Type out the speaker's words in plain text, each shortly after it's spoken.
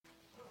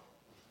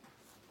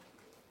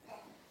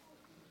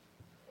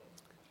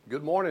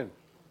Good morning.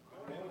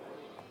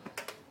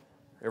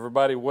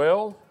 Everybody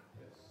well?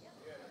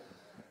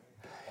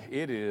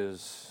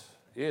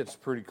 It's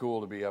pretty cool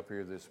to be up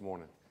here this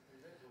morning.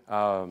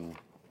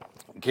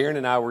 Karen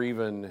and I were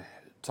even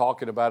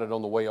talking about it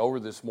on the way over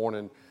this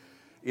morning.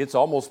 It's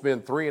almost been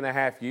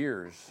 3.5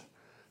 years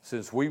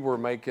since we were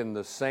making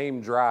the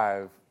same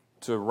drive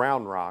to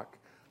Round Rock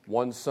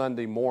one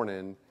Sunday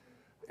morning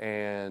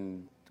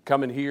and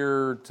coming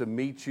here to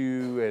meet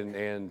you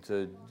and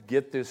to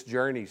get this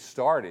journey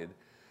started.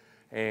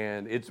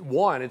 And it's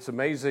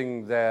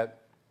amazing that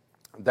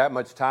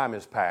much time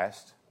has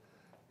passed.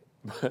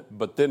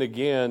 But then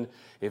again,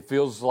 it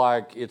feels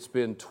like it's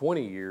been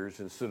 20 years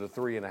instead of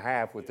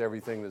 3.5 with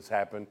everything that's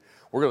happened.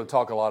 We're going to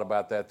talk a lot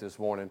about that this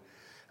morning.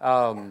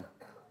 And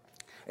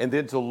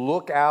then to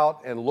look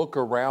out and look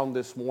around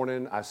this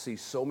morning, I see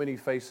so many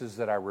faces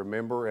that I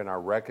remember and I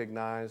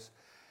recognize.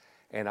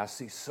 And I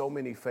see so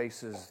many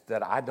faces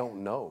that I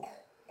don't know.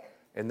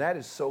 And that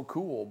is so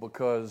cool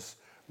because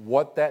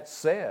what that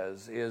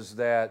says is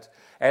that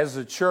as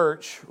a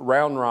church,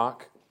 Round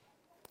Rock,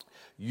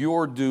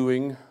 you're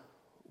doing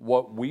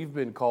what we've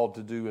been called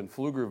to do in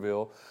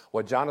Pflugerville,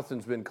 what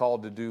Jonathan's been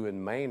called to do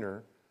in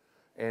Manor,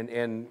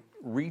 and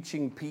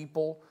reaching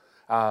people,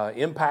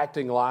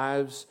 impacting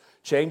lives,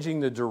 changing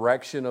the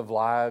direction of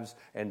lives,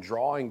 and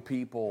drawing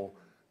people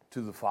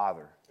to the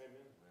Father.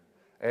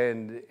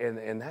 And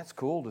that's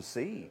cool to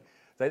see.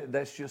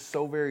 That's just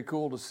so very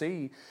cool to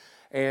see.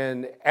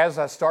 And as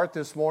I start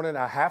this morning,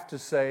 I have to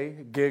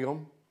say, gig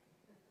 'em,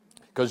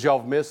 because y'all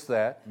have missed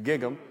that.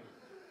 Gig 'em.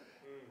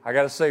 I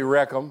got to say,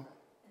 wreck 'em.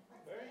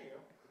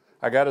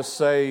 I got to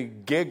say,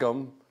 gig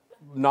 'em,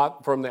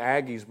 not from the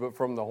Aggies, but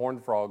from the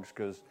Horned Frogs,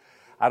 because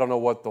I don't know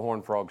what the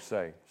Horned Frogs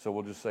say. So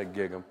we'll just say,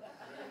 gig 'em.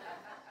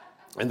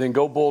 And then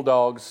go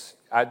Bulldogs.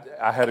 I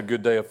had a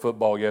good day of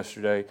football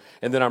yesterday.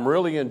 And then I'm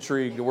really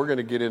intrigued. We're going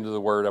to get into the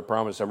word, I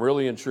promise. I'm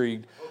really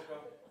intrigued.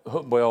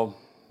 Well,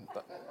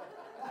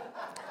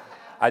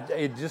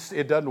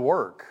 it doesn't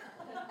work.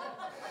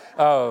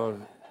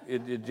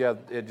 It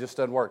just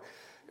doesn't work.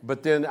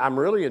 But then I'm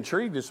really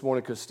intrigued this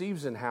morning because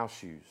Steve's in house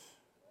shoes.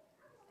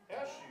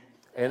 House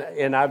shoes?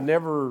 And I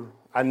never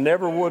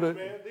would have.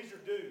 These are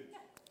dudes.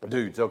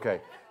 Dudes,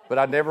 okay. But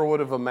I never would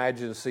have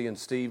imagined seeing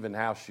Steve in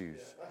house shoes.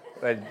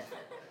 Late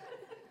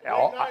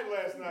night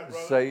last night,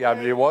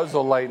 brother. It was a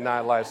late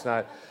night last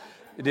night.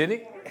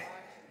 Didn't he?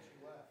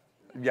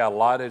 Yeah, a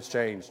lot has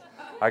changed.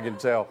 I can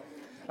tell.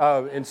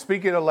 And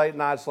speaking of late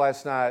nights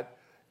last night,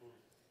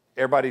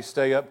 everybody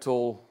stay up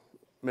till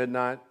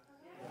midnight?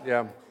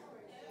 Yeah.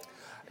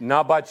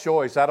 Not by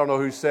choice. I don't know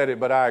who said it,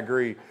 but I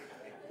agree.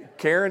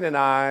 Karen and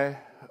I,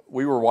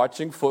 we were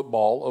watching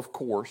football, of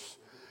course,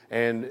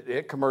 and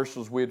at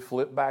commercials we'd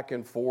flip back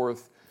and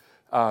forth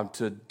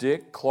to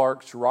Dick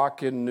Clark's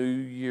Rockin' New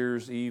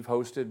Year's Eve,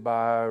 hosted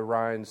by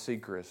Ryan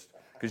Seacrest,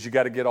 because you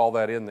got to get all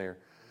that in there.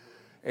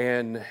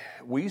 And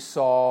we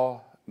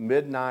saw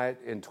midnight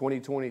in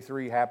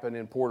 2023 happen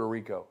in Puerto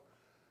Rico.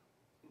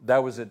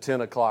 That was at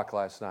 10 o'clock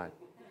last night.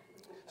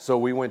 So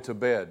we went to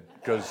bed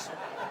because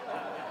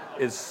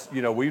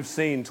we've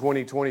seen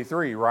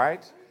 2023,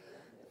 right?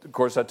 Of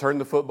course, I turned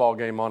the football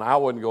game on. I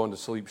wasn't going to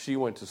sleep. She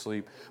went to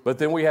sleep. But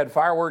then we had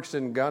fireworks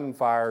and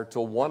gunfire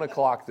till 1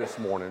 o'clock this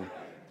morning.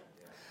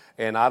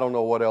 And I don't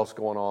know what else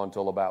going on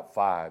till about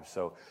 5.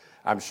 So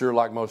I'm sure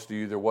like most of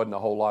you, there wasn't a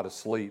whole lot of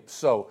sleep.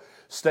 So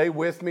stay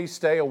with me,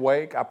 stay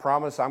awake. I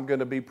promise I'm going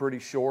to be pretty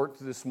short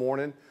this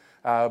morning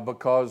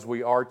because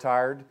we are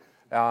tired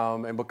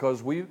and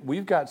because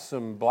we've got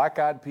some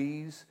black-eyed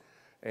peas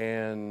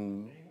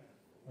and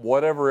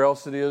whatever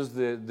else it is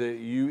that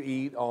you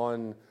eat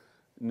on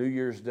New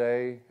Year's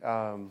Day,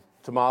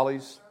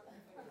 tamales.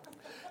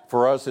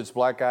 For us, it's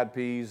black-eyed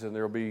peas, and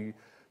there'll be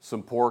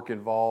some pork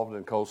involved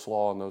and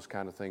coleslaw and those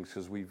kind of things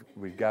because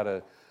we've got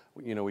to,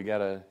 we got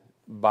to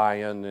buy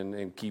in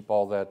and keep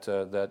all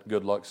that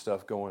good luck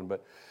stuff going.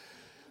 But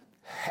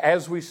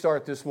as we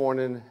start this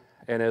morning,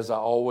 and as I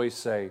always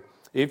say,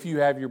 if you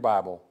have your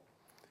Bible,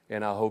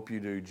 and I hope you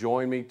do,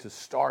 join me to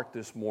start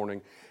this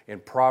morning in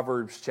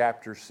Proverbs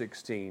chapter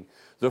 16.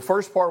 The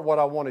first part, what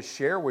I want to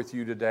share with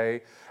you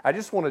today, I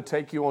just want to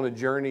take you on a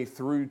journey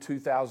through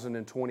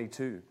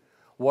 2022,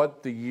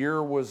 what the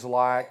year was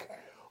like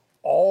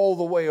all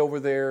the way over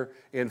there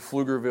in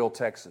Pflugerville,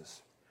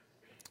 Texas.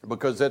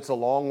 Because that's a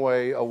long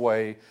way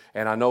away,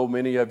 and I know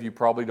many of you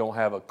probably don't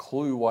have a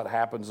clue what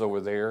happens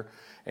over there,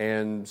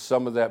 and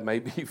some of that may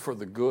be for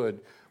the good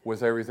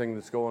with everything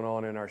that's going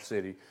on in our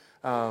city.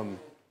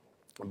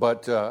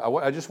 But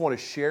I just want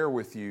to share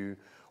with you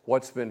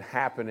what's been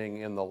happening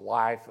in the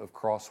life of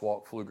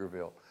Crosswalk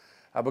Pflugerville.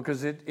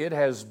 Because it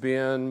has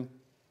been,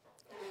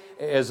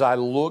 as I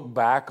look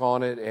back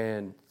on it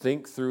and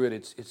think through it,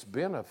 it's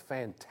been a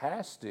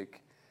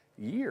fantastic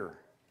year.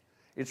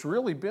 It's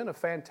really been a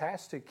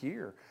fantastic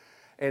year.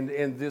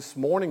 And this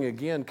morning,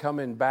 again,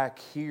 coming back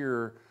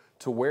here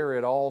to where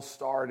it all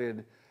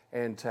started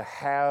and to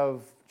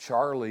have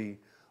Charlie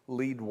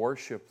lead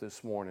worship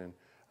this morning,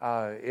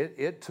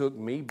 it took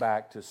me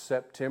back to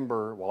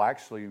September, well,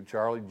 actually,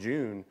 Charlie,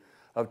 June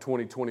of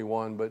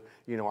 2021. But,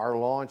 our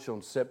launch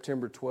on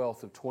September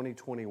 12th of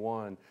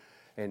 2021,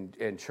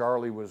 and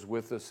Charlie was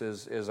with us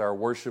as our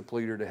worship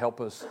leader to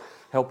help us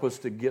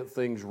to get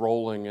things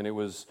rolling. And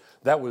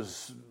that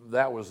was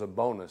a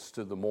bonus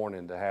to the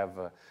morning to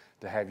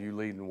have you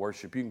lead in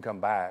worship. You can come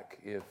back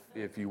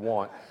if you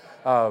want.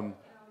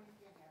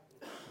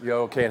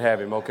 Y'all can't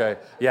have him, okay?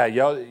 Yeah,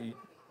 y'all.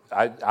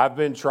 I've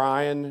been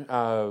trying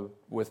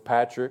with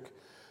Patrick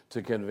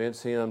to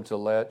convince him to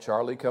let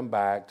Charlie come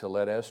back, to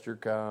let Esther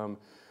come.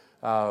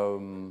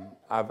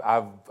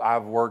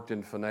 I've worked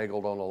and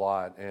finagled on a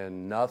lot,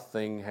 and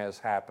nothing has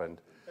happened.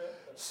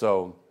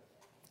 So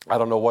I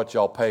don't know what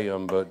y'all pay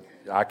them, but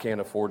I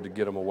can't afford to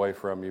get them away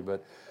from you.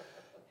 But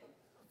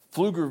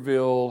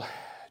Pflugerville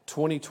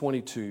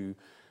 2022,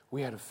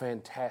 we had a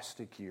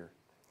fantastic year.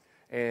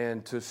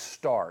 And to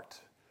start,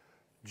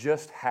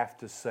 just have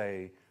to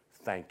say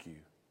thank you.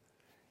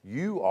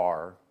 You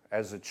are,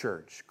 as a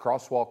church,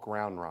 Crosswalk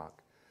Round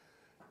Rock,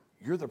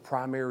 you're the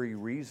primary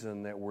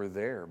reason that we're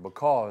there,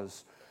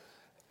 because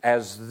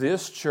as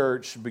this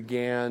church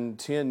began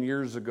 10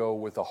 years ago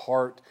with a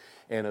heart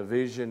and a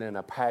vision and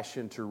a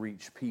passion to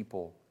reach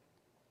people,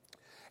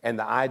 and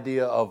the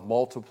idea of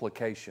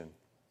multiplication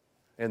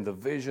and the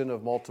vision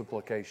of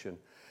multiplication,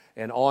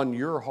 and on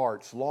your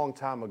hearts, long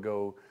time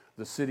ago,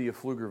 the city of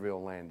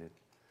Pflugerville landed.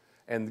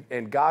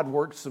 And God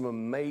worked some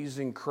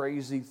amazing,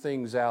 crazy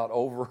things out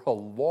over a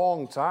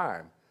long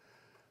time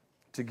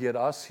to get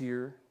us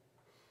here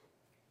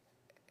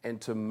and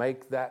to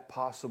make that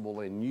possible.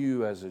 And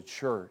you as a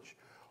church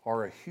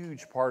are a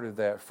huge part of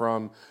that.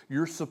 From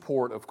your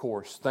support, of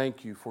course,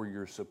 thank you for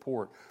your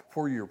support,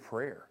 for your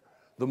prayer.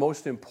 The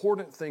most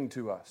important thing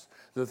to us,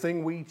 the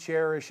thing we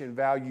cherish and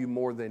value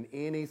more than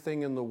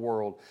anything in the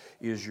world,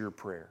 is your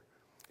prayer.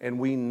 And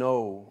we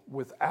know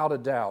without a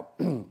doubt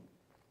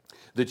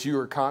that you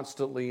are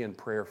constantly in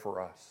prayer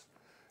for us.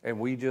 And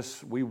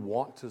we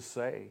want to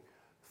say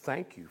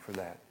thank you for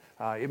that.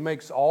 It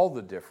makes all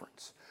the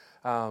difference.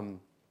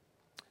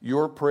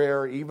 Your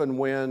prayer, even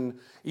when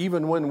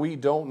we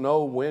don't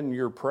know when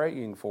you're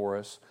praying for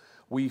us,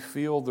 we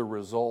feel the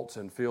results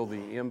and feel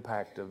the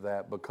impact of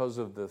that because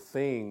of the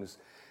things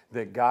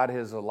that God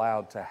has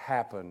allowed to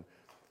happen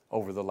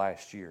over the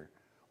last year.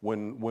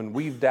 When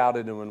we've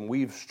doubted and when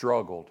we've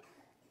struggled,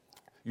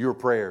 your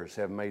prayers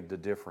have made the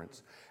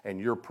difference, and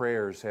your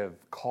prayers have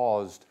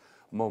caused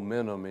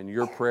momentum, and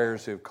your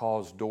prayers have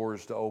caused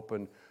doors to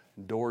open,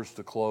 doors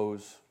to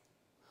close,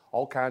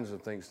 all kinds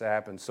of things to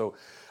happen. So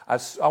I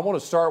want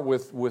to start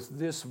with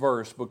this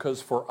verse,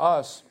 because for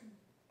us,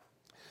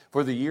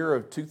 for the year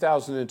of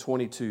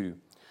 2022,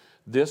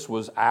 this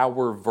was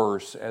our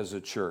verse as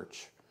a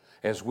church.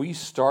 As we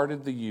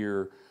started the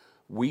year,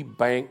 we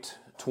banked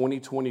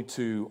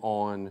 2022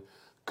 on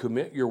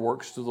commit your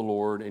works to the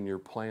Lord and your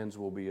plans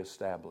will be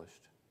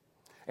established.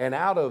 And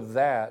out of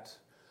that,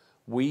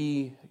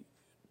 we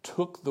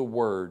took the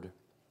word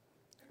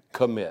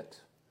commit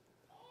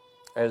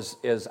as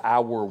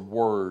our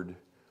word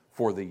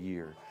for the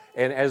year.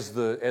 And as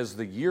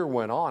the year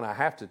went on, I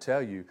have to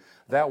tell you,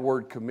 that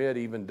word commit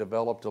even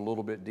developed a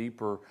little bit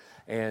deeper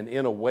and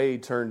in a way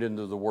turned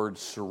into the word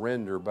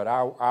surrender. But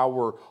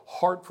our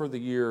heart for the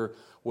year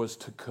was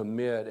to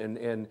commit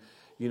and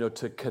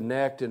to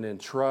connect and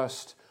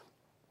entrust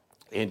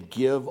and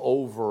give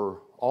over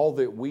all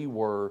that we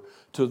were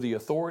to the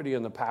authority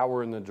and the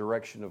power and the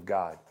direction of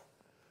God,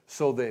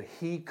 so that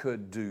He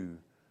could do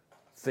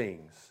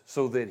things,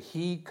 so that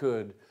He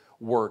could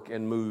work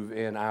and move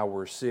in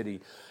our city.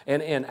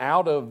 And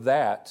out of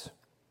that,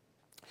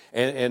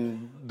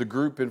 and the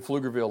group in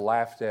Pflugerville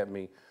laughed at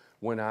me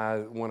when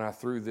I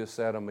threw this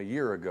at them a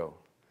year ago,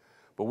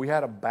 but we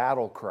had a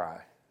battle cry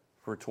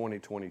for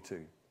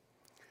 2022.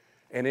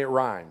 And it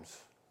rhymes,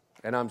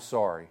 and I'm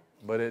sorry,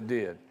 but it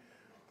did.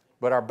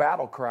 But our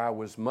battle cry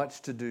was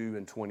much to do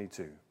in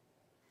 22.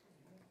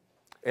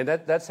 And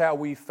that's how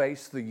we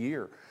face the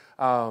year.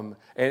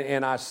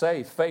 And I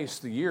say face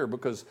the year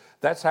because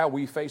that's how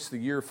we face the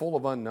year, full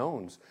of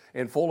unknowns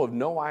and full of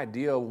no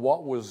idea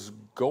what was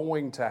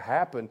going to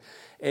happen.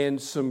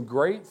 And some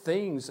great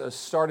things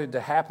started to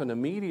happen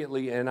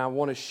immediately, and I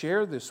want to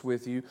share this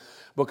with you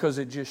because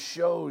it just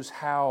shows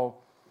how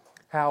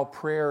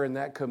prayer and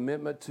that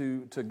commitment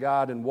to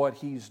God and what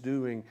He's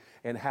doing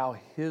and how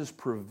His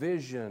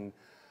provision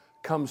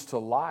comes to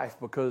life.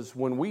 Because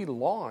when we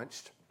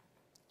launched,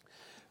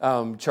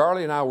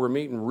 Charlie and I were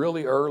meeting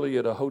really early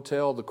at a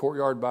hotel, the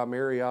Courtyard by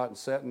Marriott, and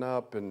setting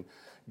up and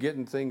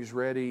getting things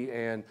ready.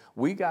 And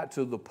we got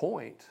to the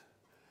point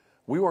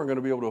we weren't going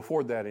to be able to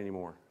afford that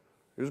anymore.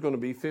 It was going to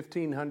be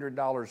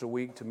 $1,500 a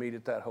week to meet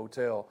at that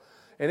hotel,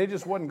 and it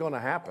just wasn't going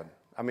to happen.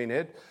 I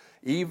mean,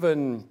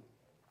 even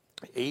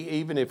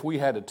if we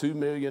had a $2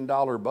 million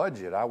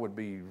budget, I would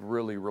be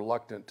really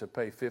reluctant to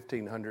pay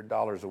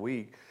 $1,500 a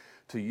week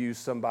to use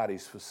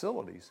somebody's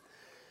facilities.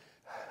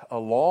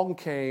 Along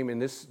came,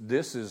 and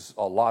this is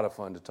a lot of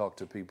fun to talk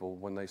to people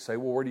when they say,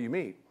 well, where do you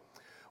meet?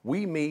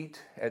 We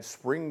meet at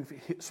Spring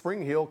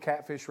Hill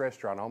Catfish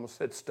Restaurant. I almost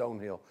said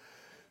Stonehill.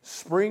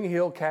 Spring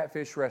Hill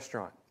Catfish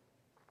Restaurant.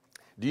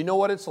 Do you know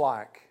what it's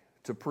like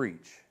to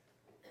preach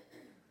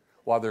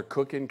while they're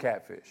cooking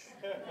catfish.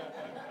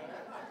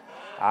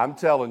 I'm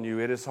telling you,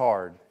 it is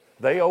hard.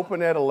 They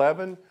open at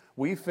 11,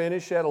 we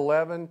finish at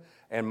 11,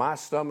 and my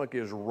stomach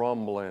is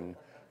rumbling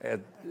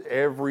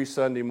every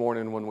Sunday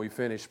morning when we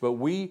finish. But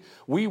we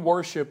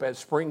worship at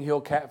Spring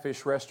Hill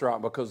Catfish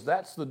Restaurant because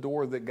that's the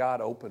door that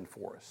God opened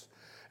for us.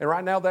 And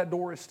right now that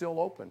door is still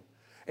open.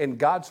 And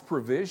God's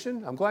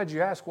provision, I'm glad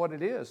you asked what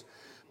it is,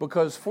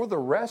 because for the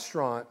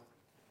restaurant,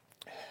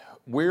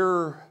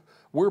 we're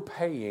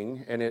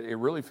paying, and it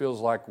really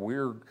feels like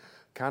we're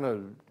kind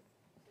of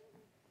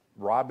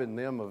robbing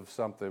them of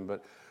something,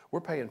 but we're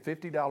paying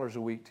 $50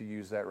 a week to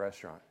use that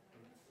restaurant.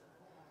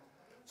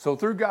 So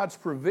through God's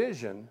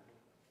provision,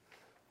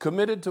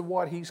 committed to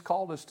what He's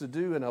called us to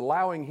do and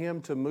allowing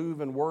Him to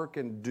move and work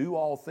and do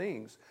all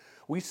things,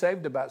 we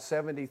saved about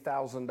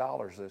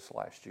 $70,000 this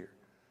last year,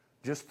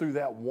 just through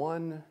that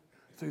one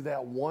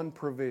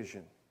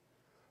provision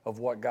of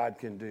what God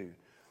can do.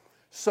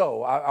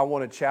 So I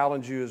want to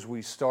challenge you as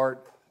we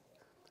start,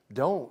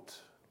 don't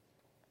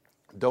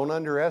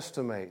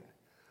underestimate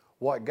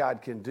what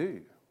God can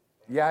do.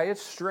 Yeah,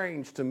 it's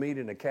strange to meet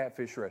in a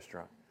catfish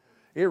restaurant.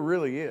 It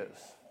really is.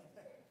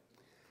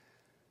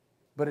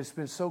 But it's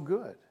been so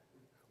good.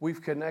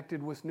 We've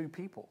connected with new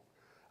people.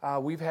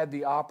 We've had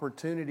the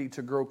opportunity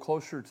to grow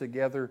closer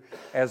together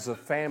as a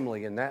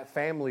family, and that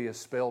family is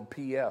spelled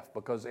PF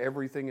because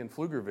everything in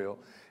Pflugerville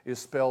is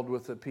spelled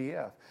with a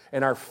PF.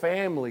 And our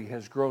family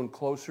has grown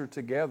closer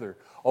together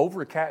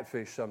over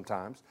catfish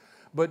sometimes,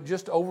 but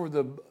just over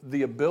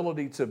the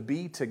ability to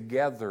be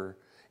together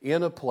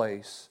in a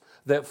place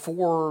that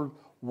for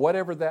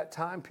whatever that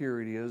time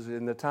period is,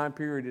 and the time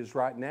period is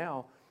right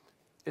now,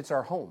 it's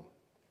our home.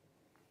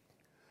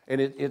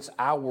 And it's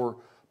our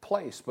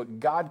place.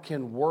 But God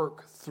can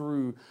work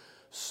through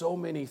so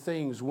many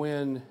things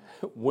when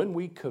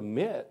we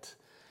commit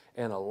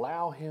and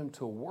allow Him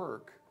to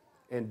work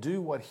and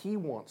do what He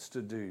wants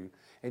to do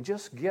and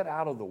just get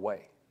out of the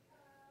way.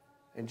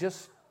 And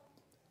just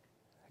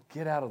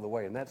get out of the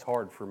way. And that's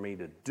hard for me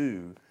to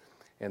do,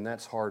 and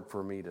that's hard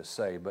for me to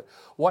say. But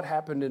what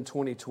happened in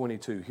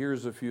 2022?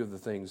 Here's a few of the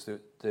things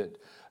that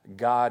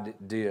God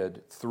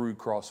did through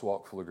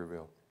Crosswalk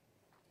Pflugerville.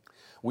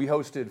 We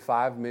hosted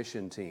 5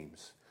 mission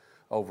teams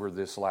over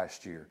this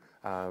last year,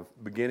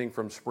 beginning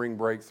from spring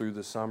break through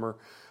the summer.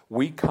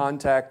 We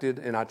contacted,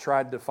 and I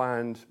tried to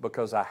find,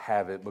 because I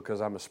have it,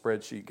 because I'm a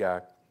spreadsheet guy,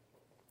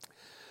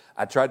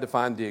 I tried to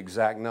find the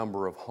exact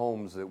number of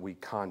homes that we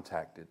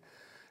contacted.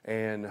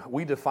 And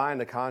we defined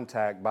a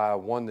contact by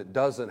one that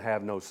doesn't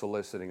have no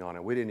soliciting on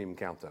it. We didn't even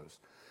count those.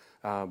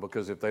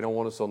 Because if they don't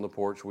want us on the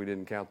porch, we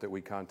didn't count that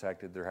we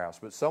contacted their house.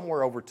 But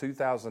somewhere over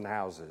 2,000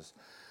 houses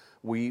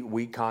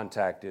we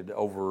contacted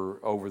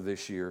over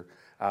this year,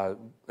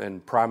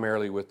 and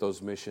primarily with those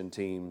mission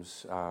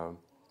teams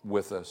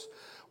with us.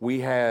 We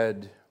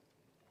had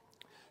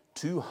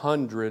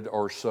 200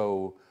 or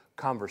so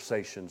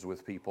conversations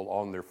with people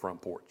on their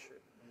front porch,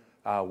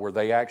 where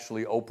they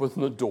actually opened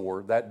the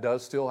door. That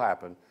does still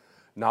happen.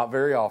 Not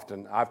very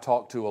often. I've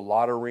talked to a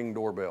lot of Ring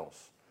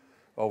doorbells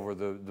over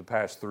the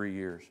past 3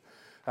 years.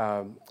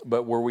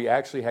 But where we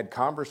actually had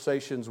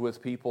conversations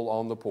with people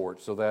on the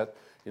porch, so that,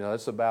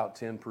 that's about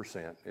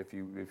 10% if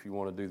you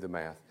want to do the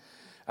math.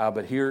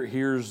 But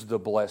here's the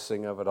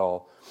blessing of it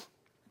all.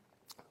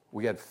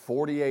 We had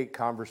 48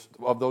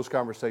 of those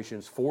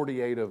conversations.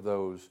 48 of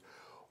those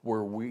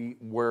were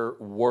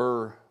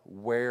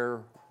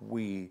where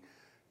we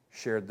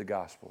shared the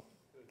gospel.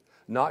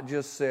 Not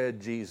just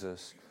said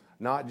Jesus,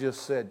 not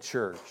just said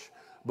church,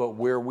 but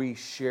where we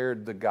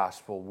shared the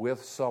gospel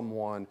with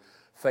someone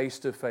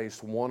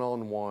face-to-face,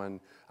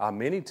 one-on-one,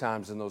 many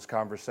times in those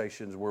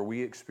conversations where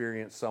we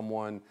experienced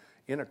someone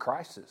in a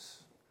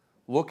crisis,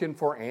 looking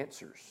for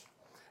answers.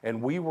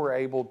 And we were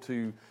able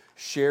to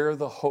share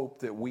the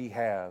hope that we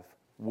have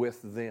with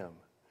them.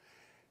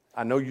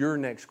 I know your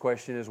next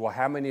question is, well,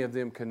 how many of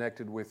them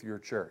connected with your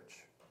church?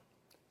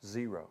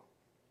 0.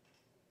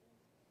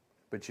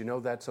 But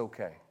that's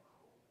okay.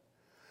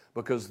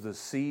 Because the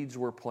seeds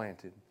were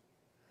planted.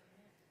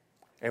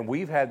 And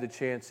we've had the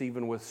chance,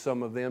 even with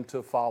some of them,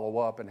 to follow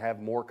up and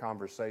have more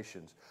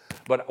conversations.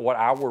 But what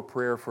our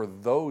prayer for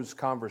those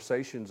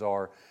conversations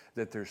are,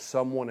 that there's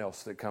someone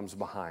else that comes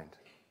behind,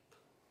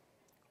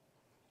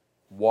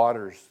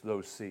 waters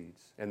those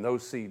seeds, and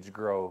those seeds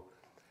grow.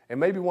 And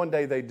maybe one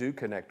day they do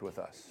connect with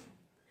us.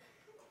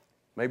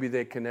 Maybe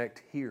they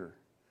connect here.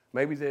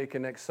 Maybe they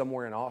connect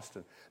somewhere in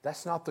Austin.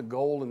 That's not the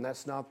goal, and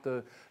that's not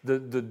the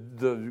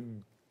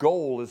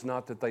goal is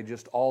not that they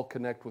just all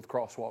connect with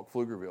Crosswalk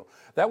Pflugerville.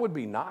 That would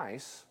be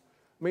nice.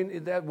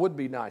 That would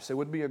be nice. It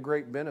would be a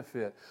great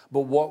benefit.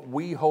 But what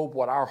we hope,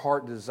 what our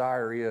heart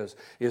desire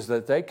is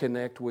that they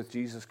connect with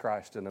Jesus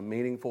Christ in a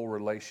meaningful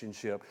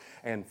relationship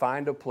and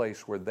find a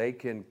place where they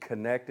can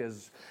connect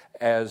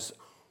as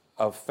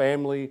a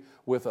family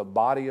with a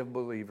body of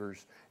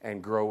believers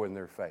and grow in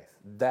their faith.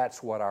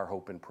 That's what our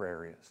hope and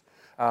prayer is.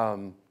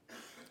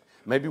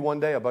 Maybe one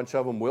day a bunch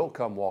of them will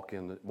come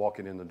walking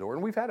in the door.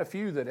 And we've had a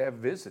few that have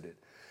visited.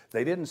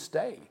 They didn't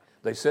stay.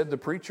 They said the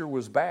preacher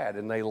was bad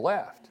and they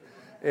left.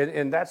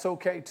 And that's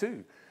okay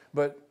too.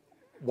 But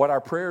what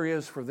our prayer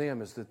is for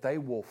them is that they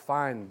will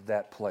find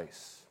that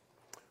place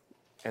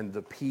and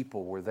the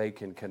people where they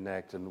can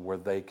connect and where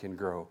they can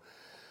grow.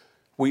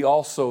 We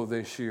also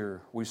this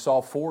year, we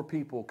saw 4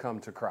 people come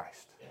to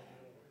Christ.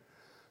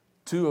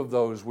 2 of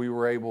those we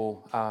were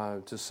able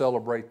to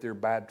celebrate their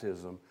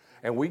baptism.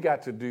 And we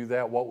got to do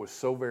that. What was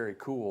so very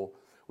cool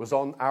was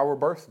on our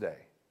birthday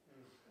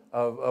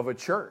of a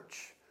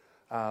church.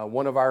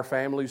 One of our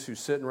families who's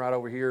sitting right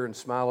over here and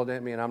smiling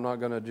at me, and I'm not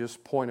going to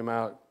just point him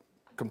out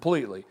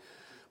completely,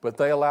 but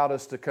they allowed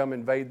us to come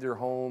invade their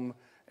home,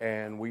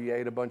 and we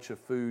ate a bunch of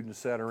food and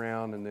sat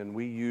around, and then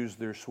we used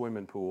their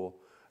swimming pool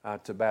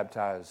to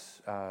baptize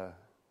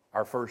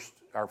our first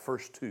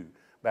 2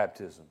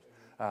 baptisms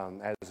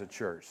as a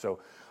church. So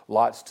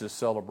lots to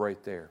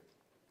celebrate there.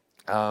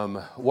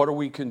 What are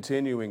we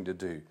continuing to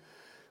do?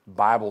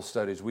 Bible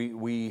studies.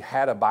 We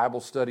had a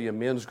Bible study, a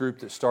men's group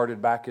that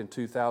started back in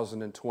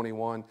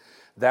 2021.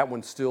 That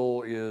one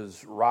still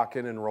is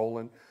rocking and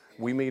rolling.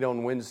 We meet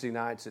on Wednesday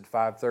nights at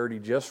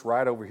 5:30, just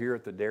right over here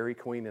at the Dairy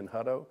Queen in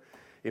Hutto.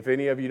 If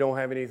any of you don't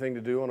have anything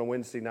to do on a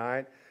Wednesday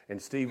night,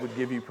 and Steve would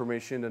give you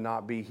permission to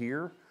not be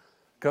here,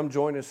 come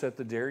join us at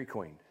the Dairy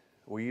Queen.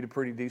 We eat a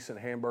pretty decent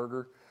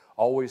hamburger,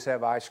 always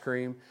have ice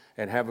cream,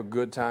 and have a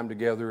good time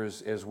together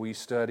as we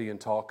study and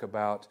talk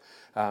about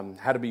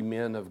how to be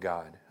men of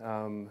God.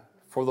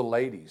 For the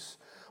ladies,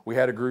 we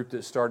had a group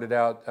that started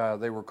out,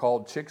 they were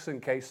called Chicks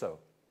and Queso,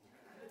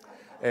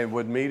 and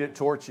would meet at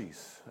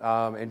Torchy's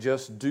and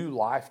just do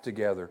life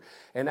together.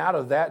 And out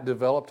of that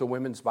developed a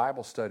women's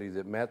Bible study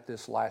that met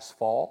this last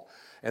fall.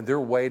 And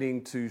they're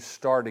waiting to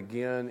start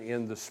again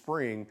in the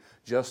spring,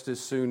 just as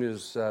soon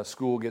as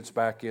school gets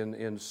back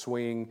in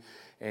swing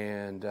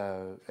and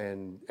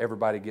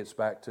everybody gets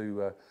back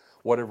to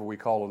whatever we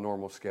call a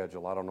normal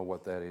schedule. I don't know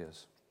what that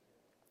is.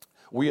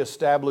 We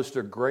established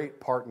a great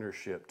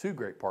partnership, 2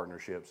 great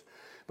partnerships,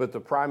 but the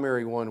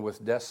primary one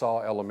with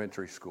Dessau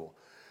Elementary School.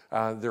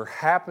 There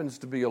happens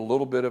to be a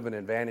little bit of an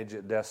advantage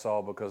at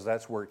Dessau because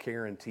that's where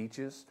Karen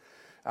teaches.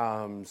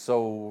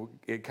 So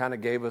it kind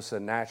of gave us a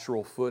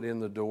natural foot in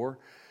the door.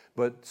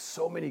 But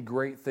so many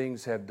great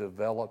things have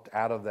developed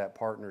out of that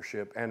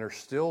partnership and are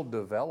still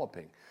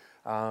developing.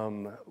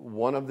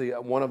 One of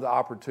the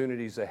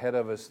opportunities ahead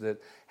of us that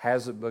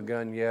hasn't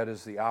begun yet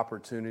is the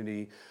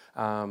opportunity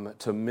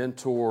to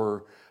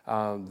mentor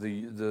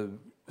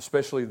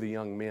especially the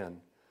young men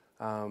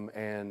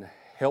and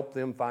help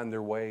them find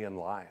their way in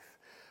life.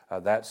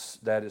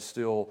 That is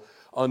still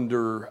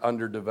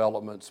under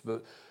developments,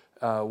 but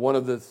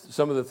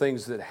some of the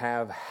things that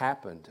have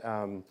happened.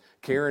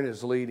 Karen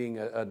is leading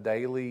a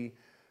daily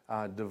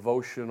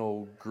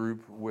devotional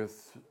group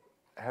with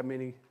how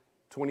many?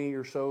 20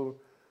 or so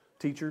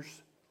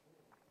teachers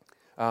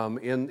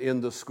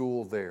in the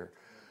school there.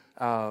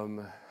 I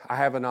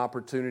have an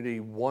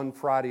opportunity 1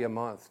 Friday a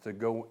month to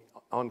go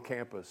on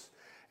campus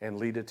and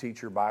lead a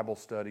teacher Bible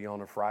study on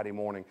a Friday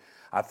morning.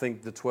 I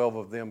think the 12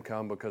 of them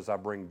come because I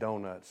bring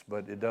donuts,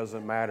 but it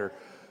doesn't matter.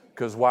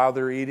 Because while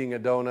they're eating a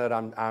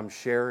donut, I'm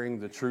sharing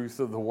the truth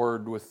of the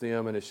Word with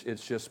them, and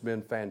it's just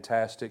been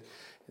fantastic.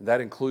 That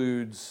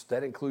includes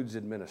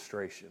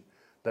administration.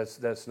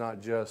 That's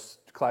not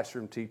just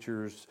classroom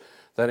teachers.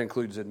 That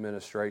includes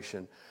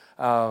administration.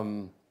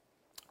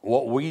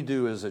 What we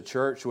do as a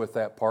church with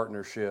that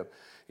partnership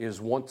is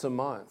once a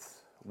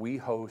month we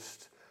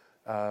host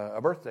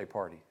a birthday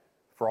party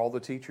for all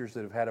the teachers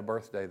that have had a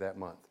birthday that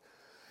month.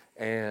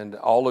 And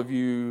all of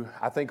you,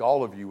 I think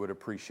all of you would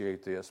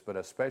appreciate this, but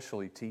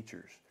especially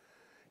teachers.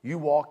 You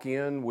walk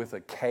in with a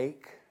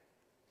cake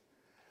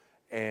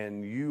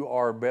and you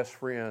are best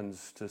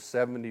friends to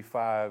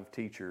 75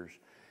 teachers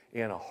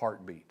in a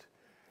heartbeat.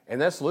 And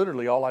that's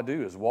literally all I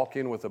do is walk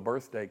in with a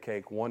birthday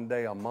cake 1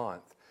 day a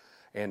month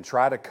and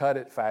try to cut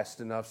it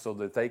fast enough so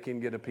that they can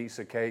get a piece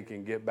of cake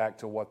and get back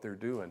to what they're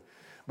doing.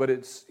 But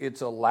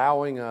it's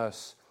allowing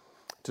us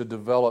to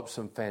develop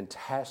some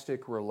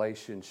fantastic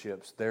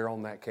relationships there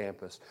on that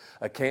campus.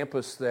 A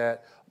campus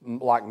that,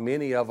 like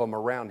many of them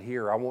around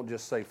here, I won't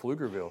just say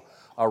Pflugerville,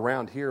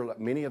 around here,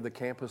 many of the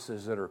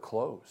campuses that are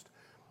closed.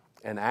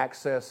 And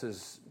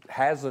access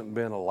hasn't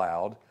been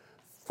allowed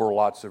for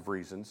lots of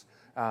reasons,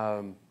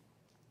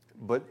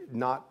 but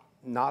not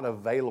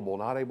available,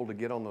 not able to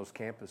get on those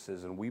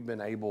campuses. And we've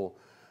been able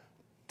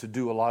to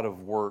do a lot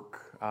of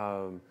work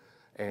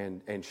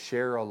and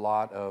share a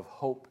lot of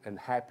hope and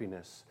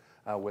happiness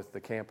with the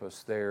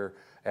campus there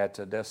at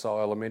Dessau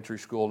Elementary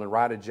School, and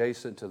right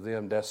adjacent to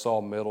them, Dessau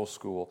Middle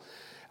School.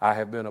 I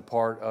have been a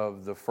part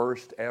of the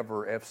first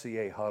ever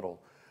FCA huddle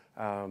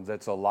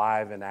that's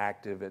alive and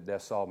active at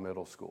Dessau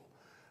Middle School.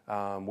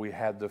 We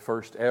had the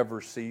first ever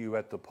See You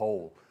at the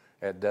Pole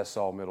at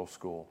Dessau Middle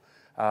School.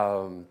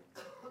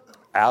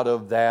 Out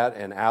of that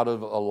and out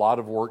of a lot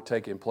of work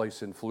taking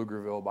place in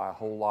Pflugerville by a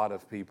whole lot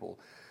of people.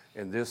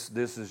 And this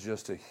is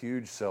just a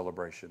huge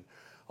celebration.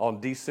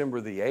 On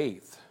December the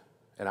 8th,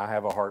 and I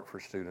have a heart for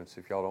students,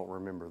 if y'all don't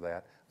remember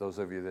that, those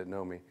of you that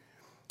know me.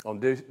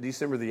 On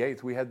December the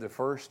 8th, we had the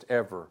first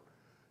ever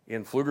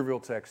in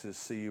Pflugerville, Texas,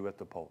 See You at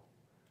the Pole.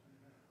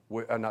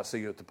 Not See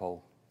You at the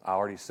Pole. I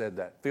already said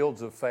that.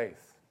 Fields of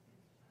Faith.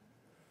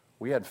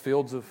 We had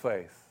Fields of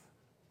Faith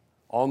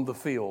on the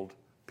field,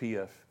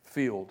 PF,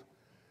 field,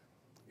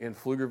 in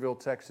Pflugerville,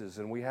 Texas,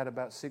 and we had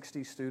about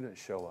 60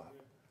 students show up.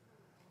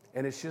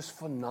 And it's just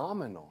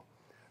phenomenal.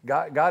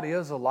 God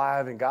is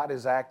alive, and God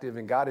is active,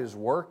 and God is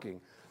working.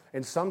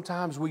 And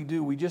sometimes we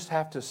just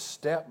have to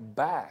step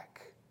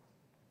back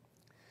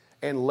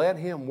and let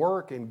Him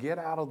work and get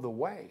out of the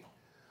way.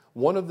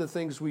 One of the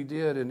things we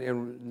did,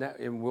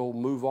 and we'll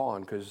move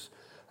on because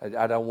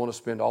I don't want to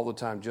spend all the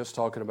time just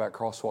talking about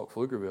Crosswalk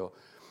Pflugerville,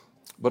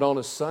 but on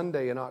a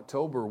Sunday in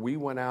October, we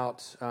went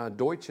out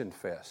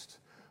Deutschenfest,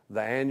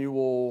 the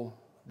annual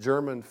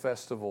German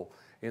festival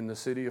in the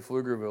city of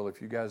Pflugerville,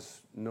 if you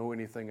guys know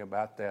anything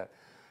about that.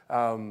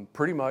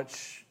 Pretty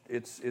much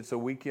it's a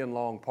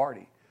weekend-long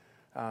party.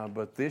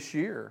 But this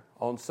year,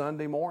 on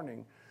Sunday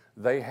morning,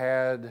 they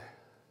had,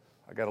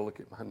 I got to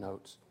look at my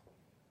notes,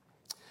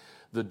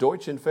 the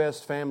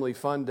Deutschenfest Family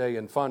Fun Day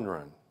and Fun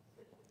Run.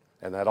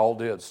 And that all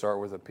did start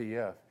with a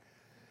PF.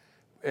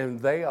 And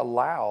they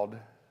allowed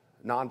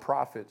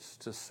nonprofits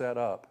to set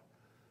up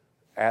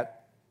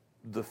at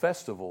the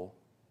festival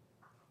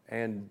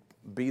and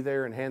be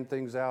there and hand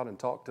things out and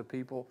talk to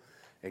people.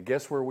 And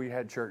guess where we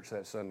had church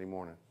that Sunday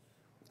morning?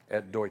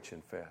 At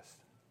Deutschenfest.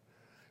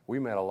 We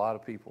met a lot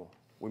of people.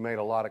 We made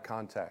a lot of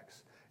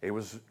contacts. It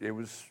was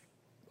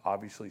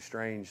obviously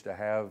strange to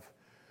have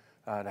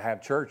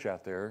church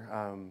out there,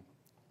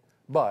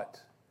 but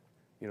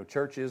you know,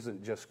 church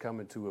isn't just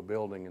coming to a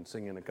building and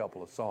singing a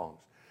couple of songs.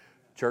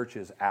 Church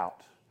is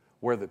out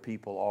where the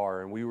people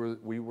are, and we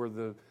were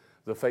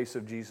the face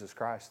of Jesus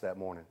Christ that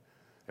morning,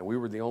 and we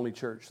were the only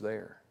church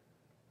there.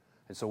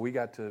 And so we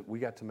got to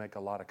make a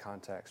lot of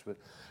contacts. But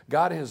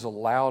God has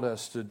allowed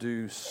us to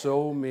do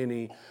so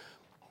many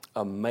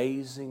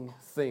amazing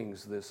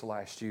things this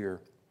last year.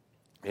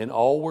 And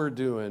all we're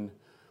doing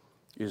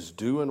is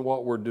doing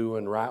what we're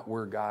doing right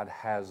where God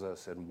has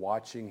us and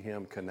watching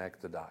Him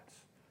connect the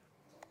dots.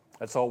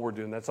 That's all we're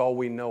doing. That's all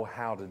we know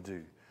how to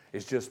do,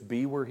 is just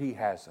be where He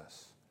has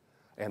us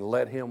and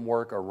let Him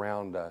work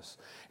around us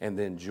and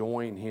then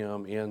join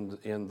Him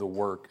in the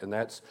work. And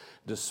that's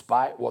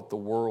despite what the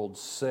world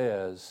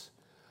says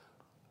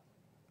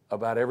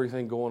about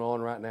everything going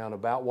on right now and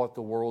about what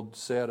the world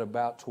said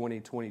about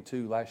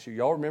 2022 last year.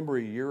 Y'all remember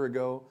a year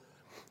ago,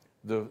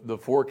 the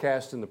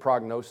forecast and the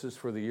prognosis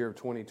for the year of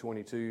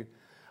 2022?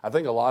 I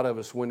think a lot of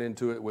us went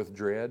into it with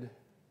dread.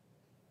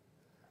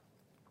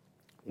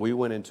 We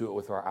went into it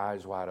with our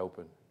eyes wide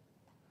open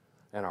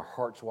and our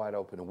hearts wide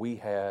open, and we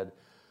had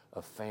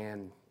a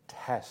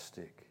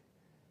fantastic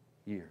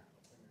year.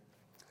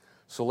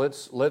 So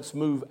let's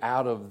move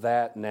out of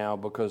that now,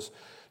 because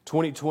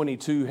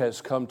 2022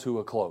 has come to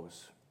a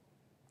close.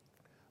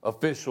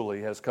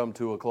 Officially has come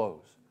to a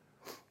close.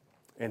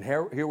 And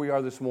here we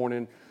are this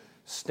morning,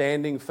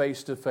 standing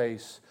face to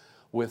face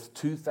with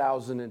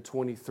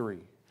 2023.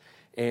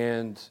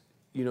 And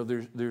you know,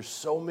 there's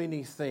so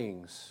many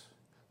things.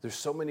 There's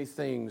so many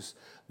things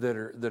that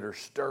are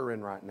stirring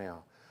right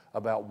now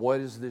about what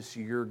is this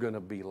year going to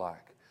be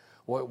like.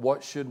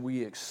 What should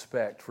we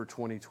expect for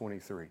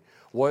 2023?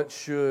 What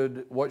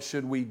should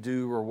we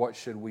do, or what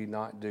should we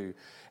not do?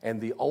 And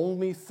the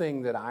only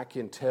thing that I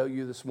can tell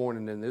you this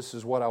morning, and this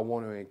is what I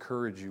want to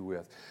encourage you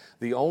with,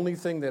 the only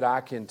thing that I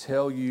can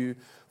tell you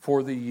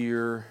for the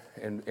year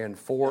and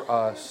for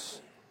us,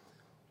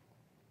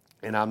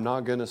 and I'm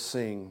not going to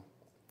sing,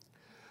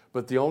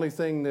 but the only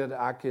thing that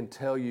I can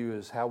tell you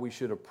is how we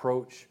should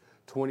approach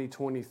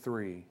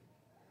 2023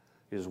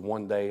 is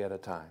one day at a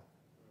time.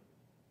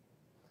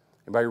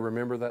 Anybody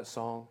remember that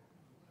song?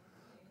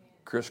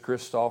 Chris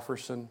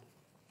Christopherson.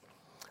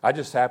 I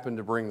just happened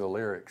to bring the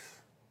lyrics.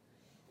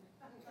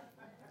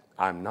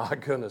 I'm not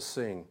going to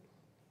sing.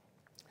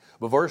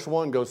 But verse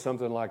 1 goes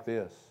something like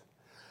this.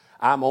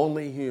 I'm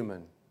only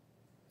human.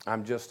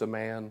 I'm just a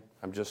man.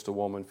 I'm just a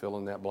woman. Fill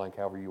in that blank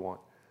however you want.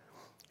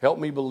 Help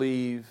me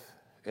believe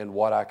in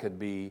what I could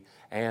be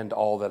and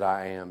all that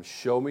I am.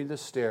 Show me the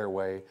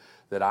stairway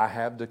that I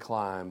have to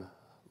climb.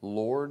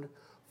 Lord,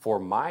 for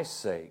my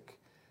sake,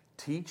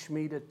 teach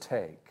me to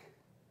take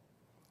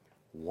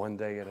one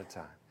day at a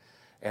time.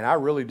 And I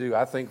really do.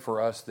 I think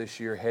for us this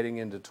year, heading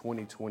into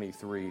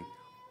 2023,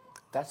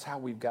 that's how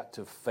we've got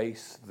to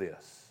face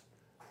this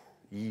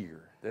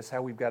year. That's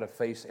how we've got to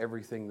face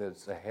everything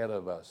that's ahead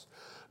of us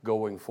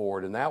going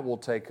forward. And that will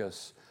take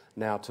us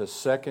now to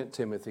 2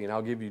 Timothy, and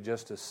I'll give you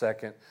just a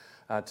second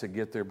to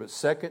get there. But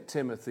 2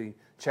 Timothy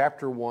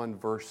chapter 1,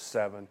 verse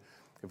 7.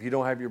 If you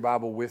don't have your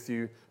Bible with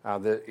you,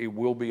 it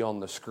will be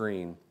on the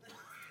screen.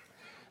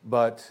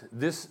 But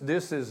this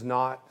is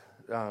not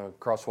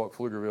Crosswalk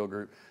Pflugerville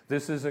group.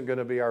 This isn't going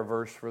to be our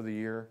verse for the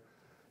year.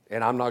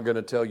 And I'm not going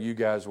to tell you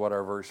guys what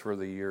our verse for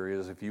the year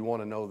is. If you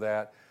want to know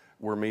that,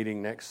 we're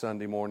meeting next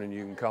Sunday morning.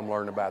 You can come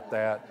learn about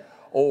that.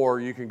 Or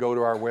you can go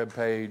to our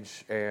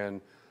webpage and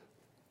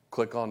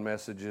click on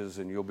messages,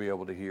 and you'll be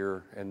able to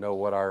hear and know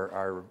what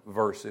our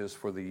verse is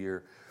for the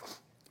year.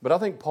 But I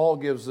think Paul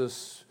gives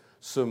us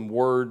some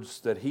words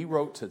that he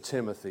wrote to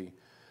Timothy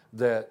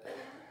that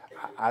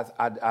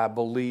I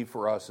believe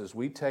for us as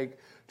we take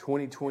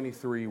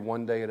 2023,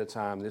 one day at a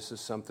time. This is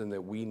something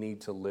that we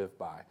need to live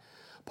by.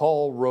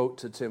 Paul wrote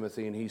to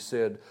Timothy and he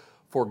said,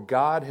 "For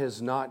God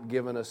has not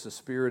given us a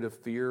spirit of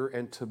fear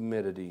and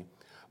timidity,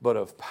 but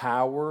of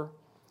power,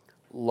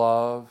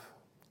 love,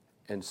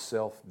 and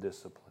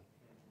self-discipline."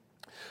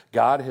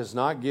 God has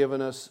not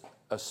given us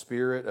a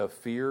spirit of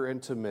fear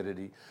and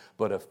timidity,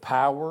 but of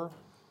power,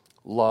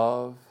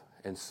 love,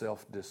 and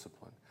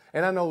self-discipline.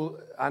 And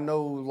I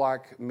know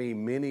like me,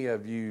 many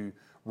of you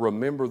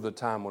remember the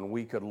time when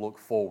we could look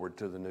forward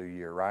to the new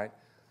year, right?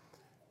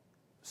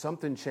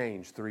 Something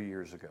changed 3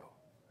 years ago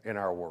in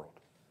our world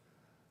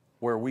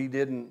where we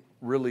didn't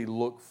really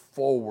look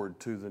forward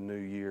to the new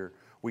year.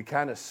 We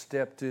kind of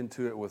stepped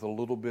into it with a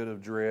little bit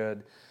of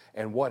dread.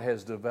 And what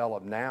has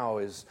developed now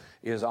is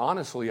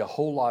honestly a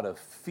whole lot of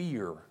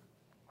fear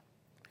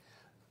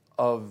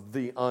of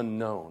the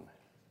unknown.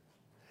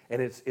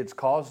 And it's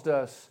caused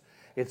us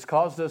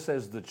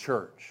as the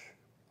church.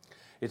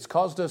 It's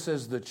caused us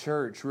as the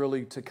church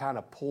really to kind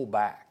of pull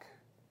back.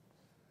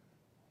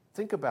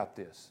 Think about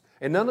this.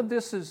 And none of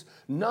this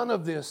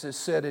is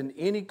said in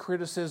any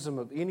criticism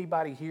of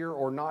anybody here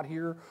or not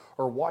here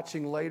or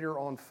watching later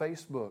on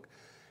Facebook.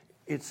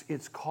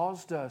 It's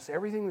caused us,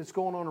 everything that's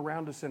going on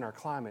around us in our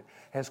climate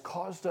has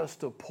caused us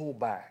to pull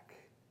back.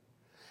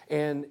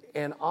 And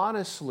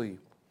honestly,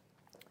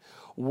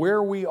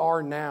 where we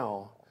are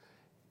now,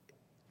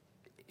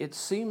 it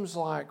seems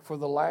like for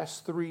the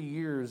last 3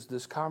 years,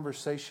 this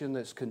conversation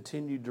that's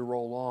continued to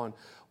roll on,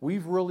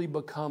 we've really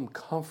become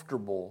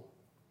comfortable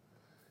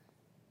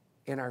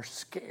and are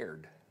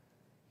scared.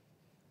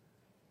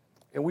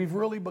 And we've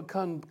really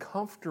become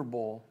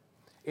comfortable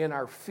in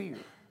our fear.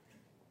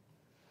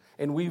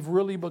 And we've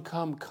really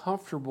become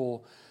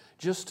comfortable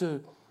just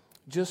to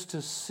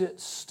sit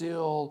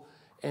still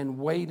and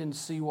wait and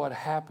see what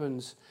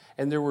happens.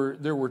 And there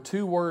were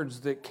two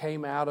words that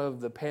came out of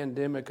the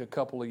pandemic a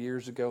couple of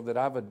years ago that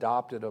I've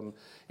adopted them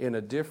in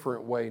a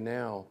different way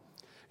now,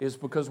 is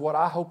because what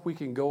I hope we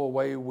can go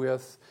away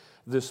with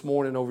this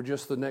morning over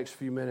just the next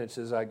few minutes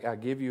as I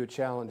give you a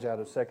challenge out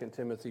of 2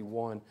 Timothy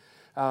 1,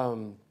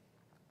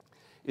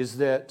 is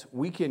that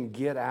we can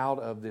get out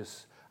of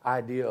this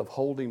idea of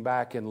holding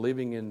back and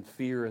living in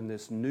fear in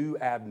this new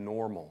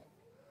abnormal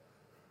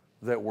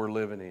that we're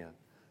living in.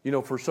 You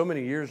know, for so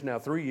many years now,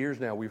 3 years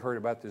now, we've heard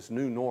about this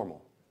new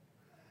normal.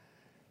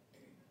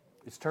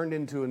 It's turned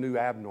into a new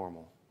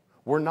abnormal.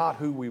 We're not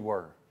who we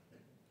were.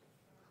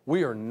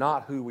 We are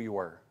not who we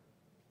were.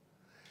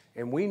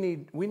 And we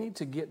need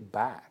to get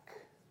back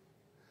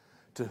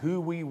to who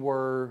we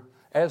were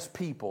as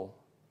people,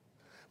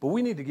 but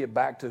we need to get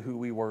back to who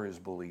we were as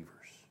believers.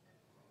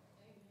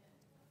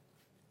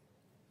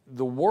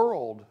 The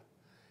world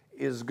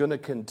is going to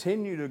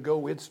continue to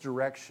go its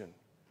direction.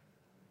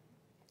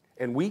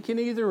 And we can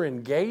either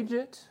engage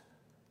it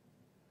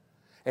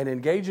and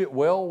engage it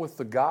well with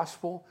the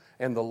gospel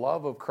and the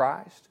love of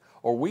Christ,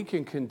 or we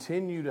can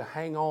continue to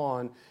hang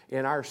on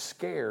in our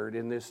scared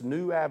in this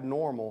new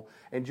abnormal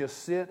and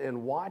just sit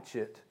and watch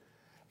it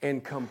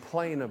and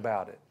complain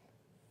about it.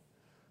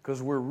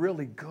 Because we're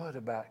really good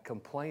about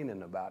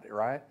complaining about it,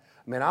 right?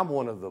 I mean, I'm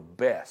one of the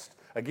best.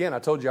 Again, I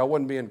told you I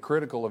wasn't being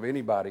critical of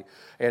anybody.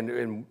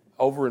 And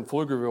over in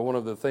Pflugerville, one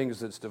of the things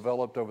that's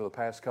developed over the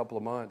past couple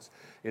of months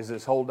is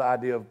this whole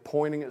idea of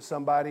pointing at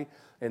somebody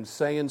and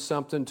saying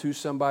something to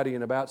somebody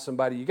and about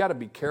somebody. You got to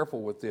be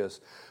careful with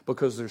this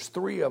because there's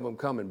 3 of them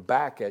coming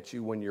back at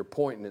you when you're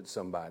pointing at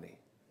somebody.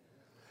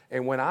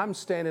 And when I'm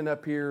standing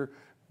up here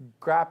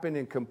griping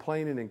and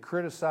complaining and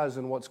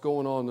criticizing what's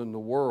going on in the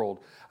world,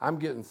 I'm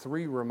getting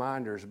 3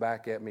 reminders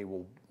back at me.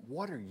 Well,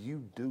 what are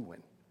you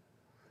doing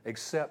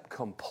except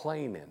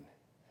complaining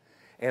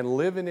and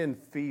living in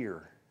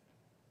fear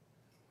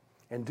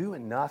and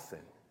doing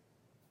nothing?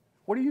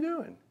 What are you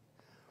doing?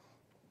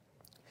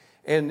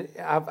 And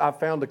I've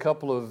found a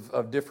couple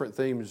of different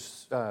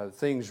things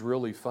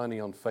really funny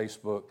on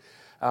Facebook.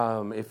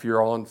 If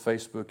you're on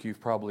Facebook,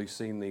 you've probably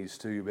seen these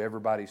too.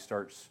 Everybody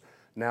starts,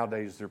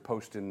 nowadays they're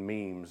posting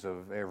memes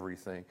of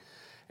everything.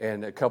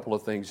 And a couple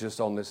of things just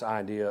on this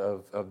idea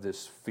of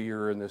this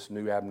fear and this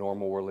new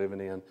abnormal we're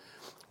living in.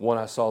 One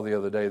I saw the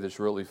other day that's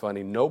really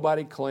funny.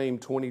 Nobody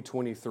claimed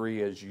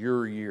 2023 as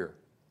your year.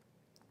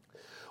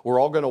 We're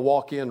all going to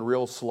walk in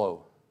real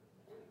slow.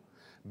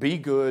 Be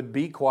good,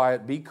 be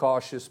quiet, be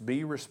cautious,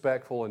 be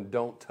respectful, and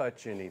don't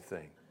touch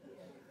anything.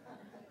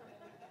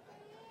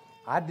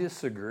 I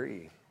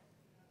disagree.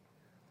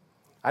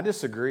 I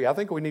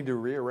think we need to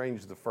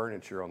rearrange the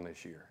furniture on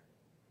this year.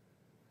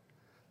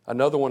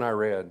 Another one I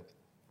read.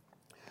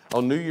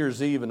 On New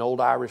Year's Eve, an old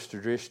Irish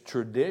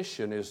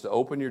tradition is to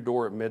open your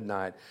door at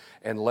midnight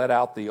and let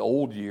out the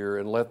old year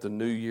and let the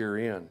new year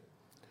in.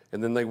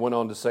 And then they went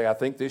on to say, I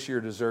think this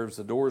year deserves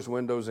the doors,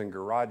 windows, and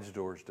garage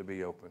doors to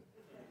be open.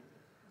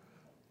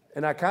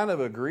 And I kind of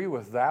agree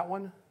with that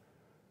one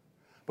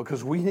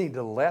because we need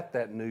to let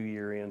that new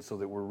year in so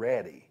that we're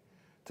ready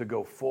to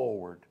go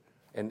forward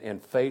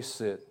and face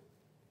it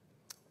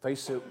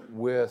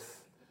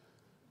with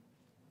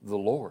the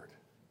Lord.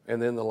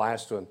 And then the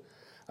last one,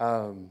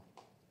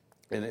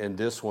 and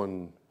this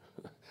one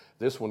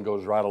This one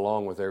goes right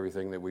along with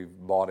everything that we've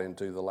bought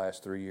into the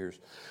last 3 years.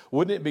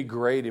 Wouldn't it be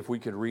great if we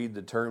could read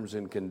the terms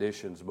and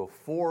conditions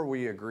before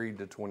we agreed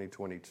to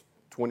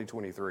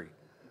 2023?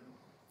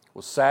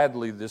 Well,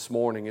 sadly, this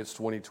morning it's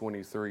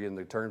 2023 and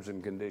the terms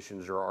and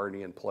conditions are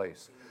already in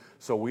place.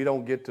 So we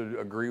don't get to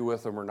agree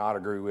with them or not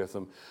agree with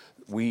them.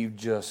 We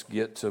just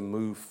get to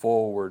move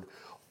forward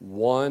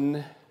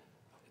one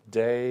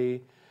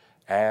day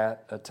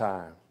at a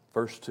time.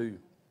 Verse 2.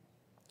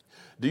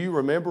 Do you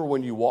remember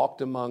when you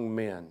walked among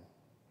men?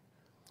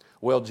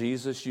 Well,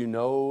 Jesus, you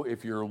know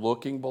if you're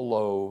looking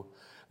below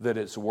that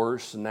it's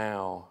worse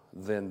now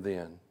than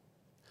then.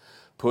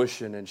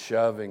 Pushing and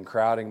shoving,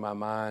 crowding my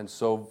mind.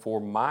 So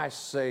for my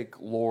sake,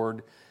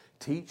 Lord,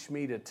 teach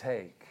me to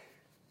take.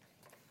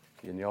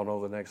 And y'all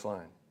know the next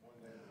line.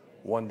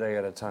 One day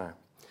at a time.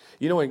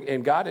 You know,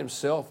 and God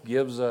himself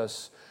gives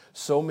us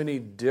so many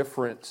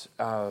different,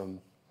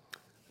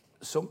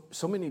 so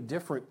many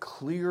different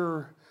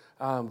clear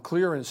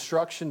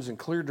instructions and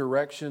clear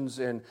directions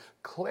and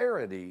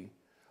clarity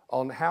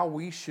on how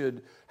we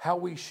should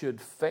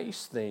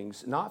face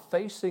things, not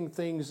facing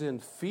things in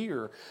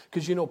fear.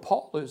 Because you know,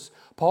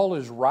 Paul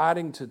is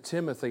writing to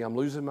Timothy. I'm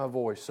losing my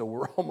voice, so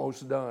we're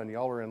almost done.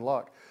 Y'all are in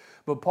luck.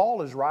 But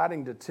Paul is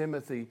writing to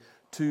Timothy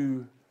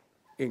to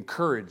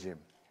encourage him.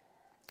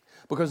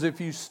 Because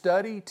if you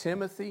study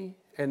Timothy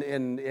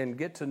and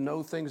get to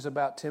know things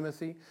about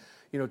Timothy,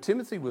 you know,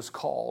 Timothy was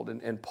called,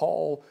 and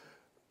Paul,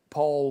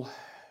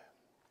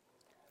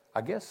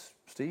 I guess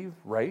Steve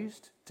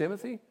raised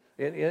Timothy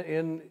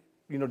in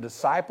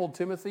discipled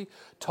Timothy,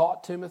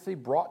 taught Timothy,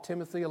 brought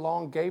Timothy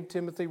along, gave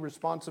Timothy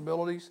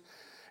responsibilities,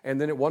 and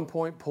then at one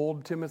point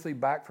pulled Timothy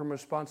back from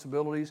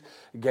responsibilities,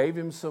 gave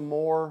him some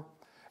more.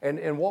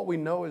 And what we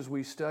know as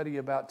we study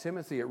about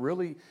Timothy, it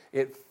really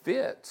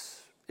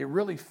fits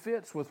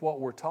with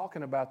what we're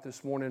talking about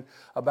this morning,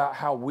 about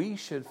how we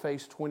should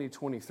face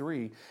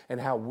 2023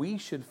 and how we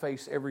should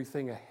face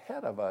everything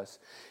ahead of us.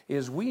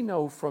 Is we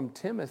know from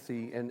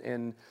Timothy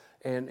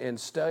and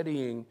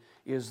studying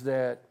is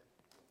that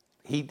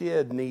he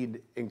did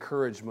need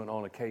encouragement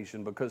on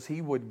occasion, because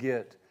he would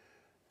get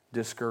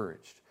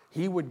discouraged.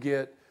 He would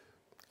get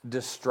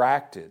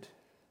distracted.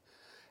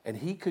 And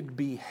he could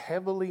be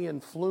heavily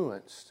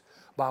influenced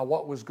by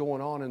what was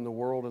going on in the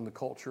world and the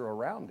culture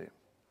around him.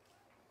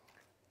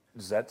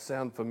 Does that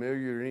sound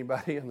familiar to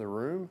anybody in the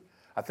room?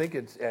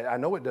 I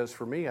know it does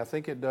for me. I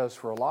think it does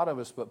for a lot of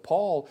us. But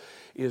Paul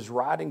is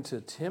writing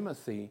to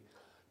Timothy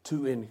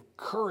to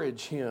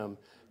encourage him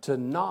to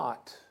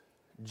not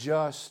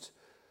just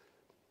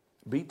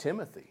be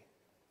Timothy,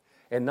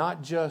 and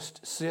not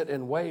just sit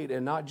and wait,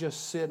 and not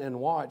just sit and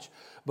watch,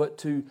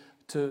 but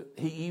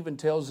he even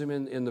tells him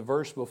in the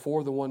verse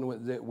before the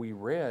one that we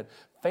read,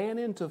 fan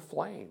into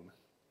flame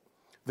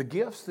the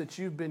gifts that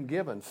you've been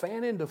given.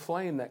 Fan into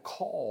flame that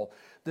call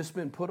that's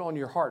been put on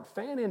your heart.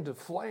 Fan into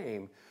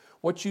flame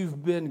what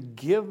you've been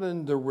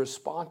given the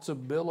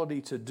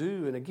responsibility to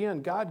do. And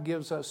again, God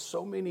gives us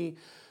so many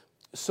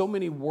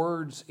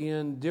words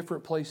in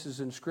different places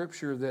in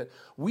Scripture that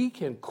we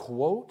can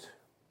quote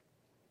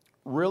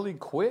really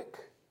quick,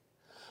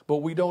 but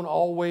we don't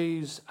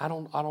always, I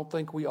don't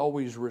think we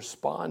always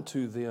respond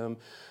to them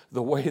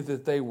the way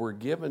that they were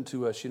given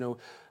to us. You know,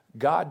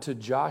 God to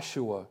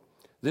Joshua,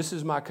 this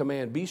is my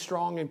command, be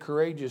strong and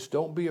courageous,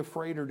 don't be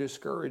afraid or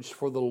discouraged,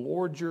 for the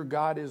Lord your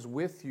God is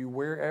with you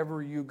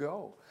wherever you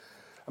go.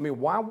 I mean,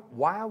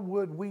 why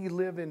would we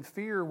live in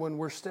fear when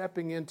we're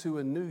stepping into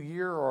a new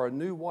year or a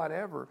new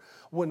whatever,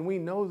 when we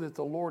know that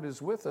the Lord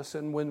is with us,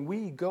 and when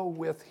we go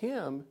with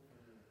him,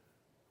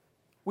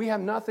 we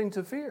have nothing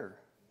to fear.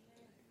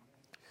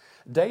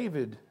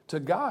 David to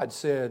God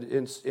said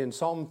in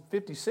Psalm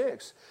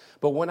 56,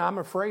 but when I'm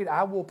afraid,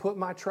 I will put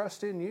my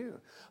trust in you.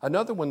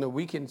 Another one that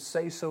we can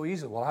say so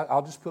easily, well,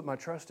 I'll just put my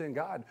trust in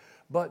God.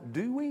 But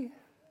do we?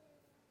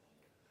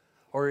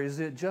 Or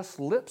is it just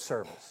lip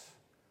service?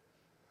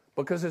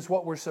 Because it's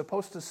what we're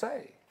supposed to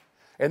say.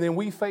 And then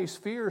we face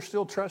fear,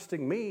 still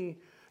trusting me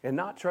and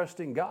not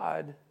trusting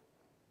God,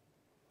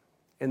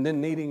 and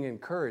then needing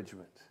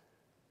encouragement.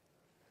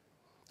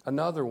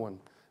 Another one,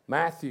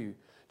 Matthew,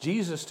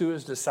 Jesus to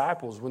his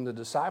disciples, when the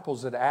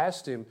disciples had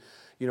asked him,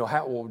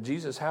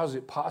 Jesus, how is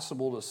it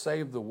possible to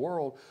save the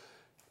world?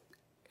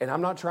 And I'm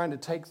not trying to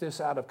take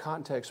this out of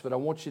context, but I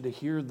want you to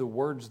hear the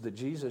words that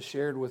Jesus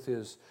shared with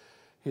his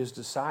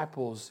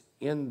disciples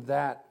in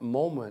that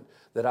moment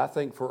that I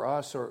think for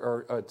us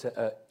are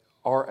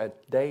a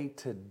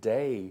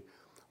day-to-day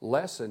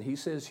lesson. He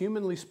says,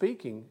 humanly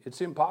speaking,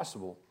 it's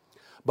impossible.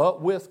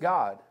 But with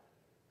God,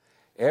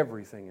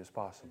 everything is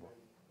possible.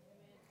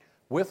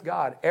 With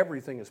God,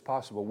 everything is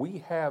possible. We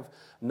have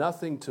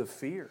nothing to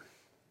fear.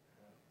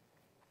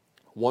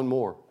 One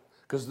more,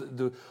 because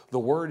the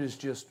word is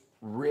just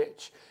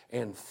rich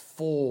and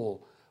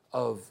full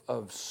of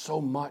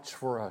so much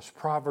for us.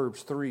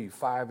 Proverbs 3,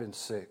 5, and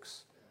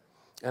 6.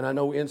 And I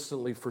know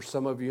instantly for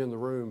some of you in the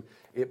room,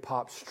 it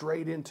pops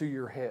straight into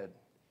your head.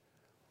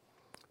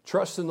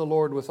 Trust in the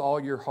Lord with all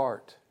your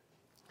heart.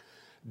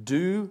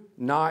 Do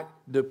not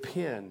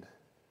depend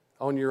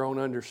on your own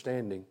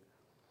understanding.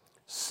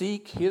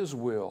 Seek His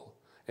will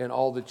in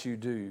all that you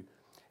do,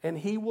 and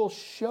He will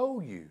show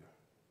you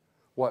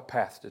what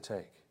path to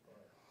take.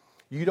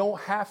 You don't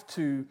have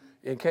to,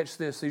 and catch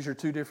this, these are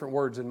two different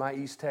words, and my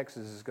East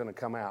Texas is going to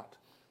come out.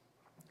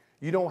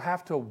 You don't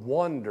have to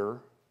wonder,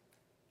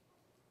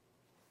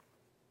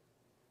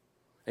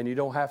 and you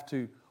don't have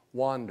to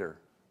wander.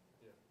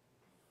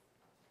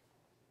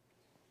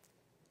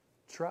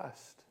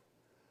 Trust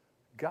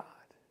God.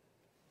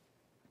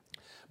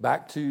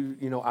 Back to,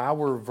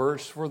 our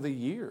verse for the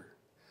year.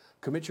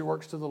 Commit your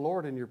works to the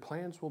Lord and your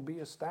plans will be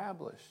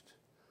established.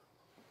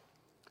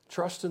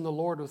 Trust in the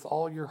Lord with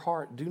all your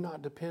heart. Do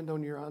not depend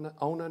on your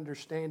own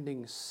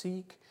understanding.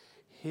 Seek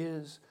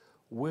His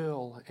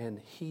will and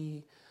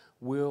He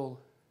will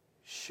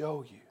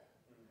show you.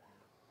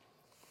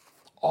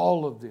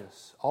 All of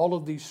this, all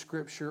of these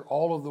scripture,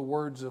 all of the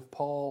words of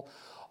Paul,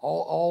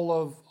 all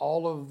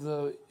of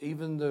the,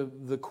 even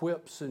the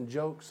quips and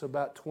jokes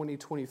about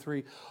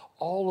 2023,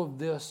 all of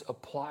this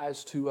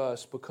applies to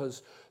us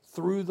because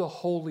through the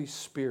Holy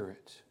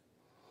Spirit,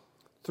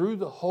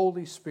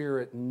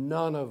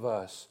 none of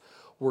us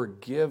were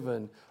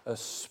given a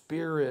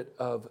spirit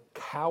of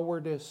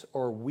cowardice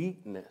or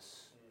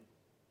weakness.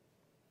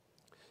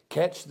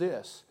 Catch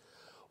this.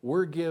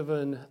 We're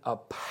given a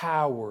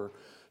power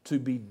to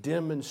be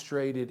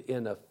demonstrated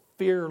in a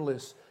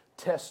fearless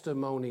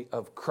testimony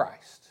of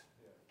Christ.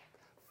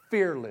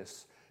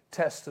 Fearless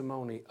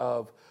testimony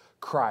of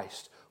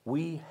Christ.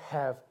 We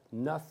have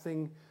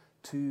nothing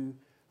to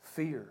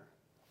fear.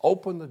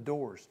 Open the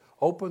doors.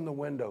 Open the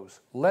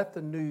windows. Let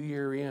the new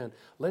year in.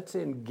 Let's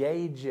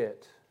engage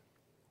it.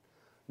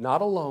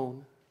 Not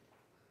alone.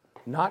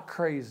 Not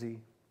crazy.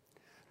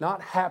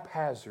 Not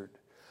haphazard.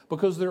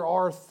 Because there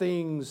are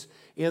things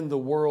in the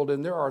world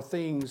and there are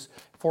things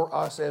for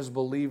us as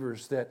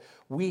believers that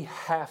we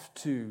have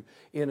to,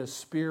 in a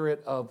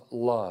spirit of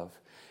love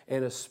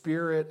and a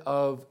spirit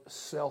of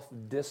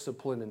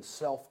self-discipline and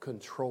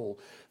self-control,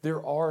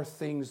 there are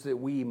things that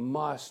we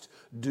must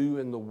do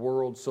in the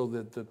world so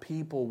that the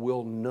people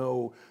will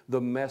know the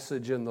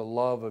message and the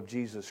love of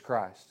Jesus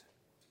Christ.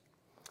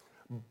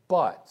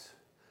 But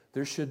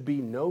there should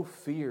be no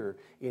fear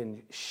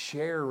in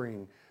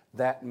sharing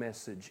that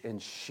message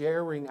and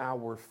sharing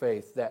our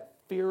faith, that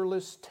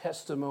fearless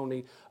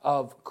testimony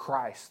of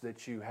Christ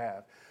that you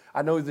have.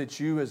 I know that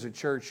you as a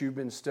church, you've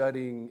been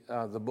studying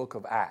the book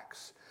of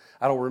Acts.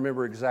 I don't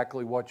remember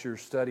exactly what your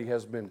study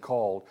has been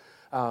called.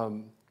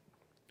 But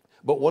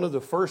one of the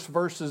first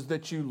verses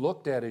that you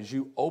looked at as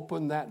you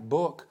opened that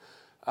book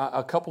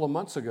a couple of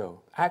months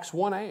ago, Acts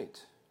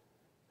 1:8.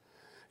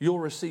 You'll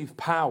receive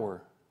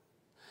power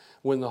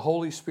when the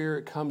Holy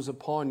Spirit comes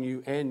upon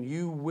you, and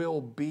you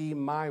will be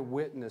my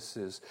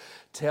witnesses,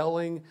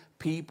 telling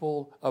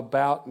people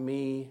about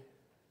me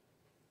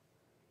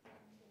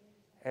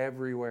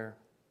everywhere.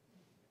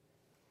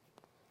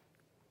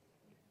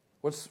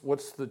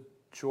 What's the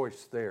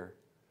choice there?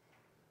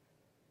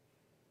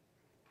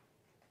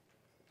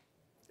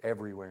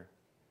 Everywhere.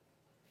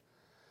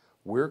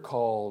 We're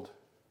called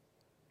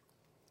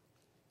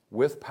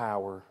with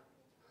power,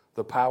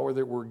 the power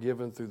that we're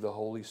given through the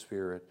Holy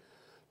Spirit,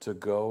 to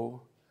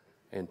go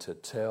and to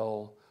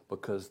tell,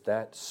 because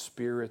that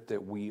spirit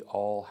that we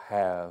all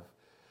have,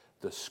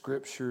 the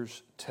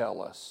scriptures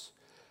tell us,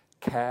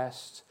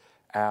 casts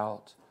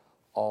out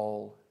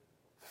all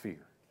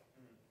fear.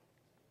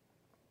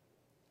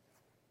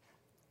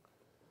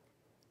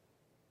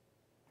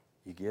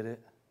 You get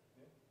it?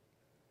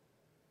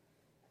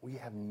 We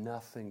have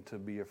nothing to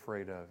be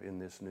afraid of in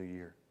this new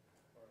year.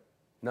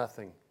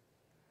 Nothing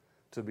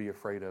to be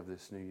afraid of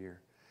this new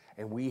year.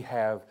 And we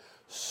have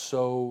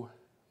so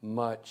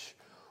much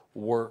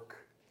work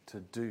to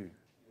do.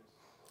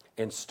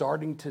 And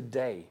starting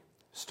today,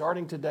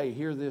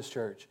 hear this,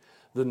 church,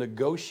 the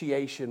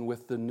negotiation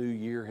with the new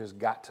year has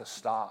got to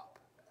stop.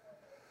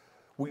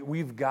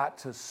 We've got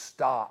to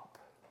stop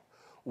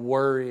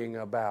worrying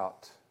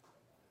about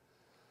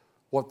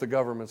what the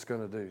government's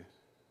going to do,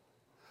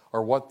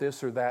 or what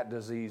this or that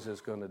disease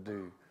is going to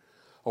do,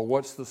 or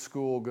what's the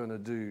school going to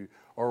do,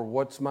 or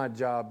what's my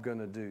job going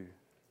to do.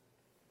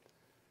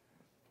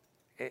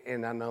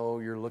 And I know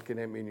you're looking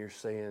at me and you're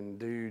saying,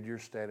 dude, you're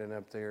standing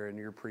up there and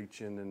you're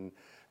preaching and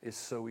it's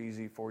so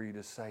easy for you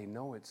to say,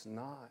 no, it's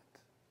not.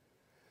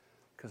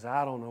 Because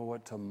I don't know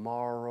what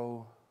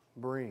tomorrow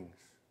brings.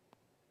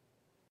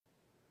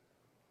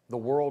 The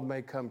world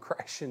may come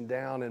crashing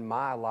down in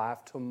my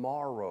life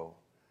tomorrow.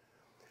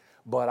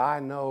 But I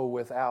know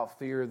without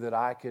fear that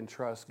I can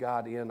trust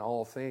God in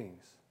all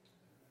things.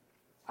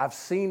 I've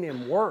seen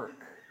Him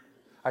work.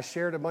 I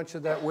shared a bunch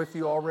of that with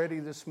you already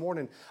this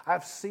morning.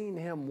 I've seen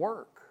Him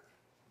work,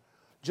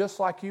 just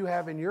like you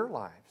have in your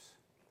lives.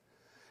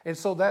 And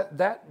so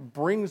that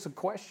brings a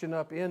question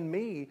up in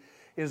me,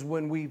 is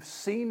when we've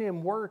seen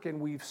Him work and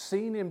we've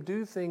seen Him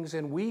do things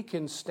and we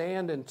can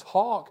stand and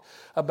talk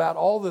about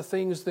all the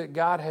things that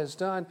God has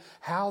done,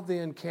 how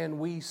then can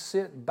we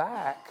sit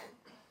back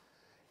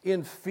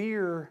in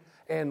fear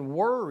and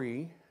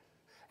worry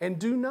and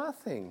do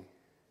nothing?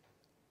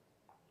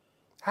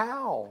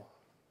 How?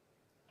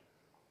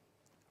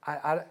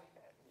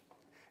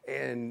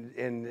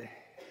 And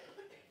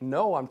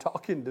no, I'm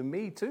talking to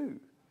me too.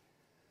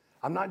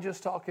 I'm not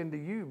just talking to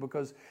you,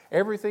 because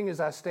everything as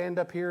I stand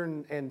up here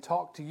and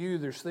talk to you,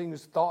 there's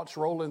thoughts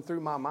rolling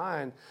through my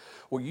mind.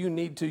 Well, you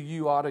need to,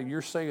 you ought to,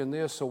 you're saying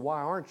this, so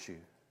why aren't you?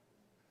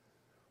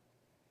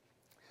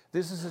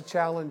 This is a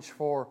challenge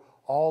for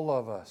all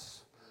of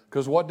us.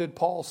 Because what did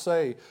Paul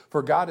say?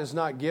 For God has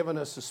not given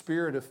us a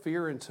spirit of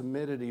fear and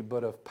timidity,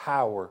 but of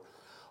power,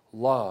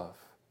 love,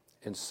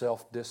 and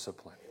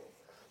self-discipline.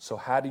 So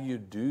how do you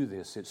do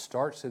this? It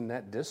starts in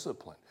that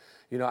discipline.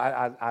 You know,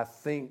 I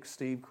think,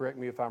 Steve, correct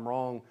me if I'm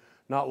wrong,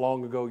 not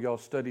long ago y'all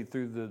studied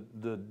through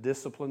the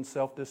disciplines,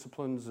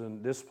 self-disciplines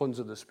and disciplines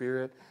of the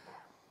Spirit.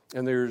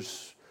 And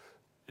it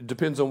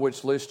depends on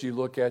which list you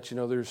look at. You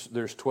know,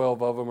 there's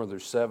 12 of them, or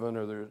there's 7,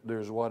 or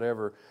there's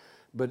whatever.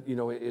 But, you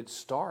know, it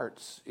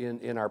starts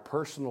in our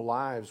personal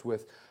lives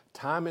with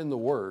time in the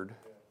Word,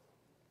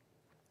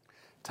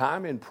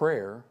 time in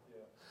prayer,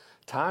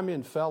 time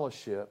in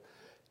fellowship,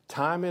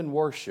 time in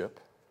worship,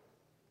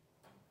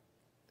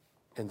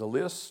 and the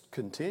list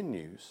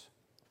continues.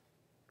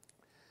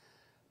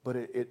 But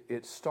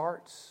it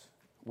starts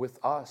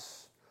with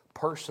us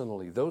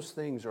personally. Those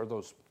things are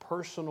those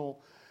personal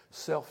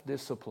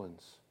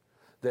self-disciplines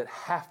that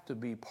have to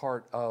be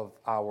part of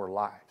our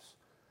lives.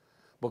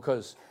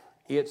 Because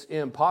it's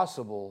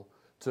impossible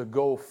to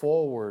go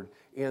forward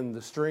in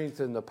the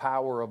strength and the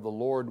power of the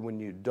Lord when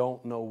you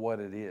don't know what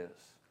it is,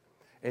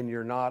 and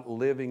you're not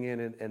living in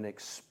it and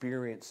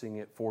experiencing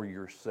it for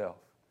yourself.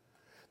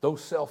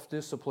 Those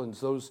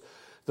self-disciplines,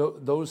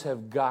 those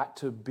have got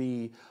to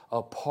be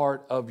a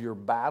part of your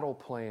battle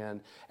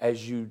plan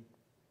as you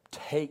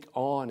take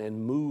on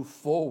and move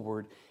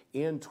forward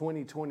in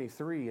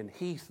 2023. And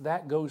Heath,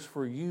 that goes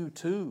for you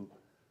too.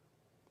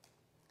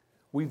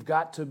 We've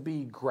got to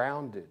be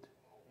grounded.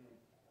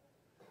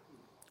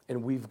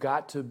 And we've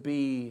got to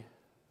be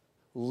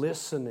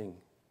listening.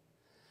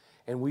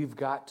 And we've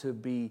got to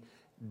be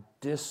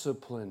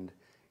disciplined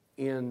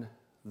in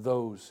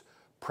those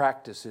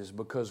practices,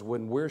 because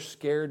when we're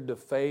scared to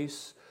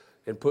face,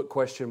 and put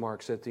question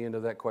marks at the end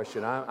of that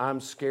question, I'm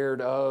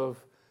scared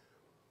of,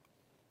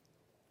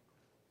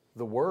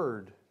 the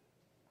Word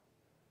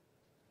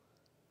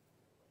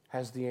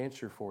has the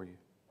answer for you.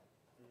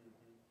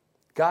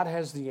 God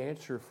has the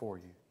answer for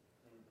you.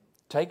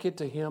 Take it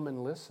to Him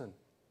and listen.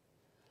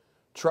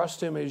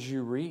 Trust Him as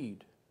you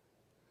read.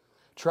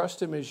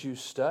 Trust Him as you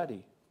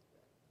study.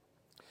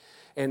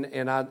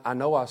 And I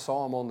know I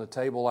saw them on the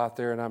table out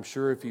there, and I'm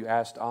sure if you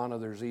asked Anna,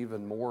 there's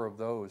even more of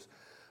those.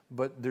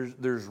 But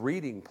there's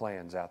reading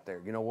plans out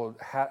there. You know, well,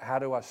 how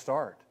do I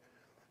start?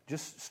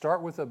 Just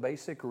start with a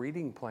basic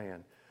reading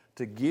plan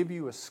to give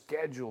you a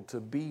schedule to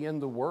be in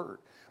the Word.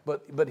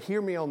 But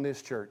hear me on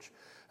this, church,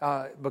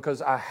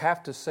 because I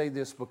have to say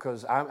this,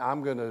 because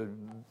I'm going to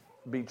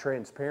be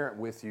transparent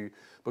with you,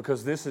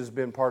 because this has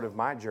been part of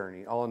my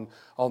journey on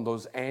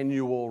those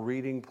annual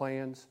reading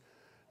plans.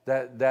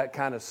 That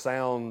kind of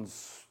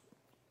sounds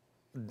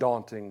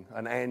daunting,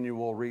 an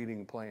annual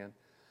reading plan.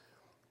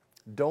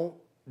 Don't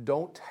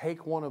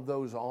take one of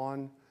those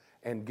on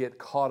and get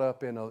caught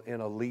up in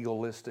a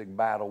legalistic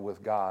battle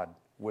with God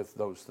with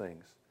those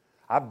things.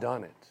 I've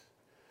done it.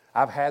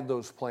 I've had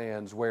those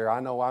plans where I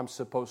know I'm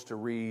supposed to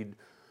read,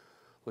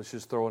 let's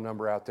just throw a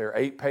number out there,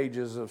 8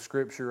 pages of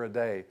Scripture a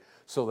day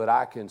so that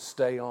I can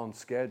stay on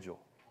schedule.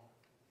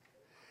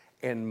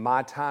 And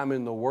my time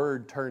in the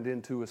Word turned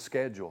into a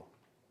schedule.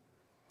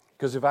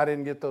 Because if I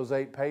didn't get those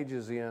 8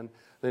 pages in,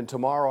 then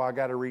tomorrow I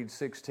got to read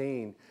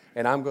 16,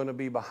 and I'm going to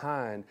be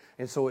behind.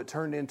 And so it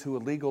turned into a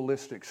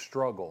legalistic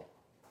struggle.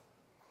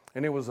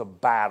 And it was a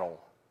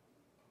battle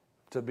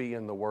to be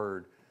in the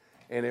Word.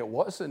 And it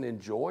wasn't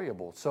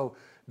enjoyable. So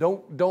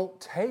don't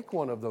take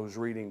one of those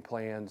reading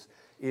plans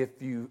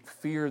if you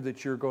fear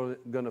that you're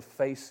going to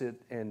face it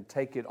and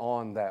take it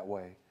on that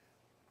way.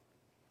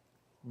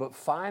 But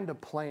find a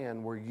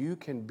plan where you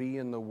can be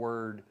in the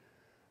Word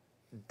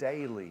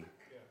daily.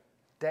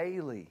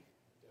 Daily.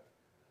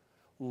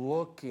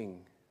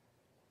 Looking.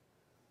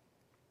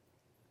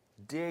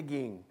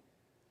 Digging.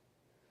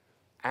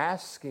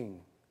 Asking.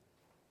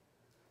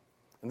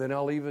 And then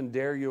I'll even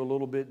dare you a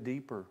little bit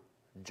deeper.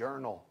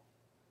 Journal.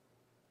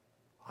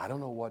 I don't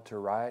know what to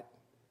write.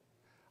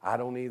 I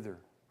don't either.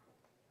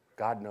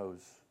 God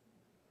knows.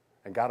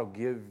 And God will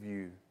give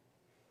you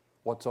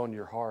what's on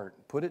your heart.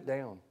 Put it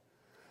down.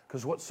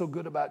 Because what's so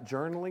good about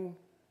journaling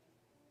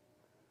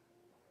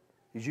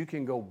is you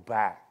can go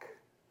back.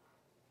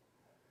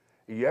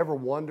 You ever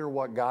wonder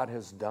what God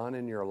has done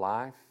in your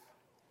life?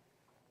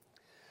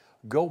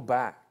 Go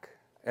back.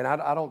 And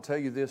I don't tell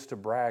you this to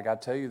brag. I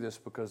tell you this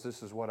because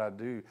this is what I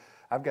do.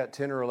 I've got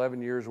 10 or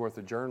 11 years worth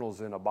of journals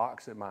in a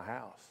box at my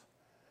house.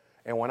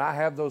 And when I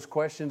have those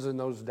questions and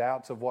those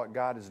doubts of what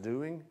God is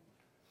doing,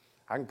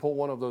 I can pull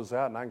one of those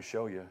out and I can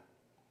show you.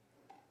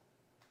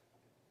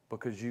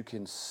 Because you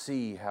can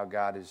see how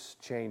God has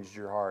changed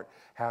your heart,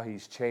 how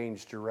He's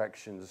changed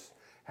directions,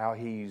 how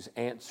He's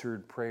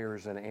answered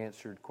prayers and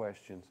answered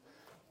questions.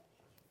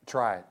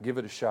 Try it. Give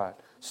it a shot.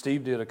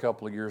 Steve did a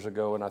couple of years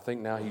ago, and I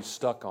think now he's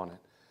stuck on it.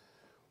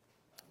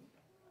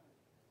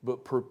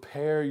 but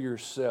prepare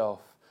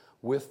yourself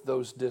with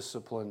those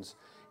disciplines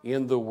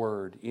in the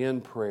Word,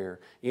 in prayer,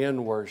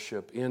 in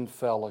worship, in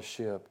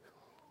fellowship,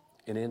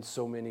 and in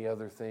so many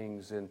other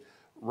things. And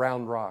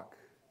Round Rock,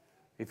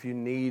 if you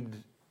need,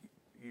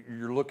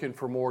 you're looking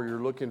for more,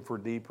 you're looking for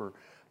deeper,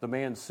 the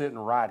man sitting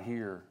right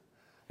here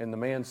and the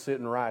man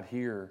sitting right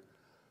here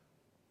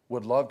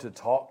would love to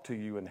talk to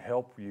you and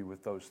help you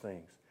with those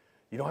things.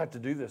 You don't have to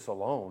do this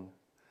alone.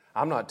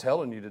 I'm not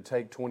telling you to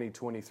take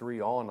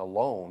 2023 on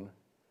alone.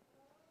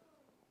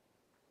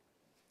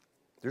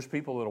 There's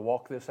people that will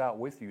walk this out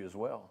with you as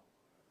well.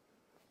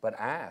 But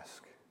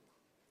ask.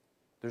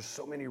 There's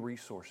so many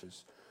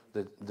resources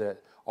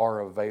that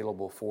are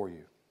available for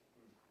you.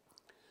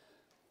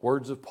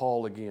 Words of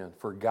Paul again,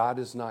 for God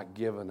has not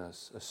given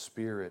us a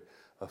spirit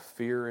of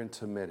fear and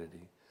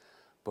timidity,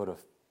 but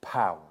of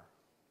power,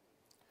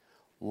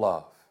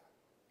 love,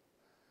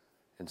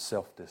 and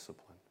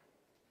self-discipline.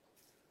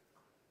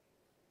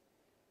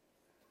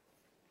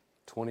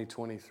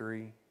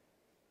 2023,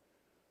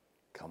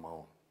 come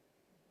on.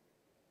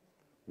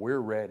 We're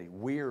ready.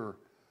 We're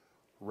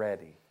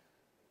ready.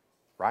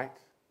 Right?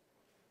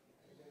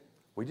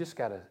 We just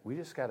gotta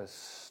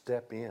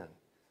step in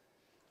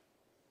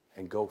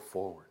and go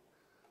forward.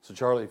 So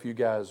Charlie, if you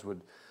guys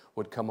would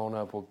come on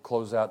up, we'll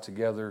close out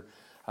together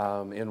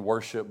in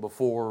worship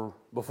before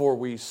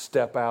we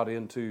step out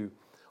into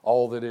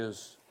all that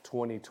is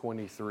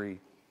 2023.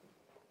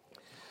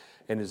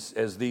 And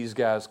as these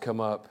guys come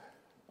up,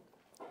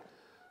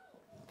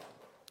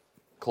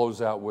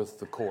 close out with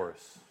the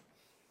chorus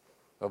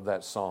of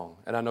that song.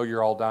 And I know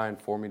you're all dying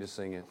for me to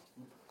sing it,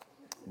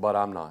 but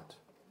I'm not.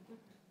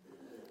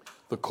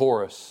 The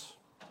chorus,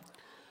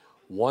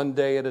 one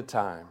day at a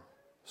time,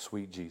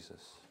 sweet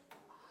Jesus.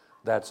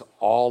 That's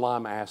all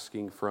I'm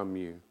asking from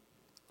you.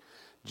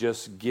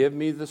 Just give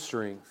me the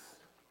strength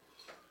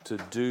to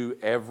do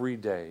every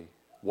day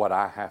what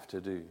I have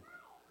to do.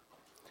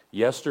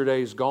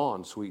 Yesterday's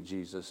gone, sweet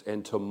Jesus,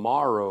 and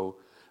tomorrow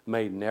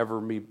may never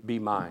be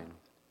mine.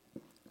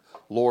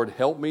 Lord,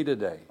 help me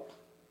today.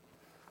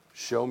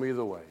 Show me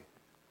the way,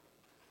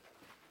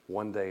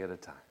 one day at a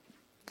time.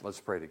 Let's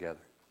pray together.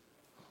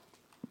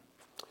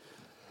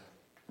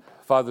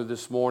 Father,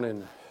 this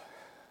morning,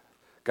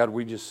 God,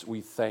 we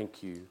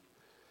thank you.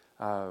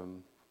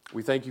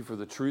 We thank you for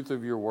the truth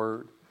of your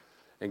word.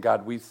 And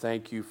God, we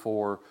thank you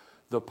for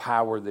the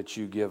power that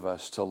you give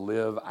us to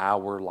live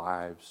our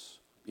lives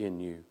in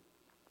you.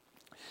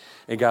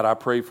 And God, I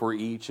pray for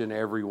each and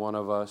every one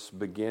of us,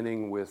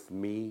 beginning with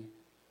me.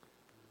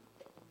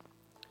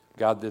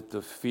 God, that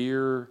the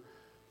fear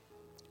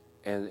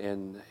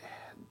and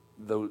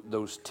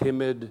those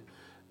timid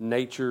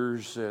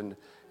natures and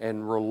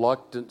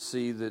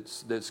reluctancy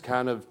that's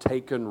kind of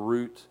taken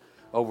root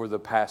over the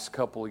past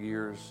couple of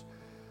years,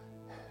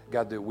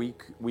 God, that we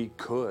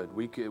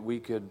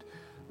could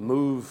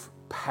move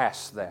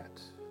past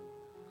that,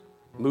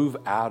 move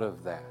out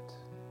of that,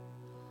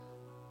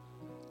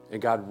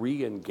 and God,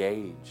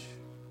 re-engage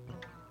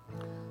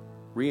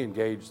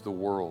the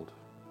world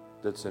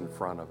that's in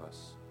front of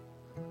us.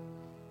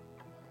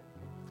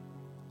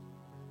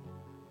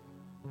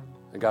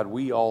 And God,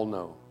 we all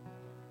know,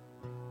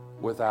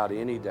 without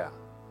any doubt,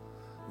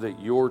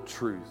 that your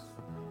truth,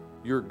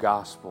 your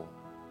gospel,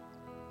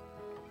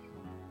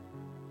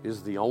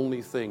 is the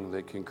only thing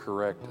that can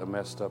correct a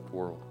messed up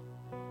world.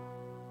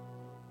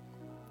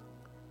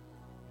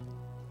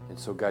 And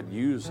so, God,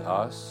 use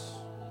us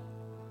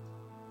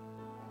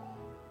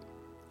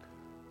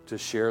to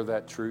share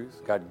that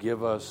truth. God,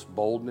 give us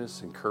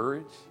boldness and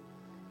courage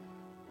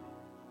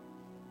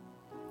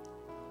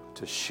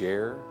to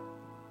share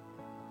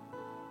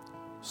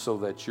so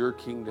that your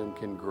kingdom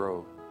can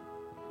grow.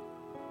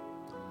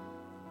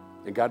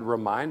 And God,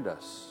 remind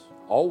us,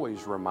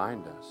 always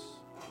remind us,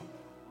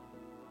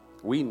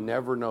 we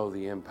never know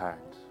the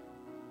impact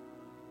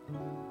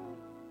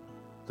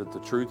that the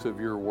truth of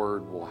your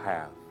word will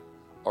have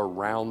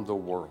around the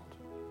world.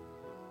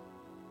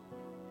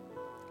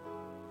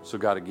 So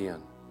God,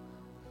 again,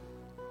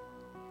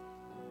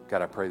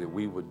 God, I pray that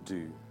we would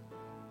do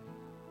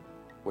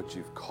what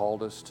you've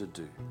called us to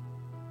do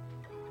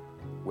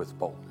with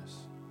boldness.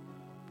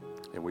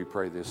 And we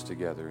pray this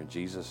together in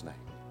Jesus' name.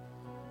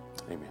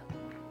 Amen.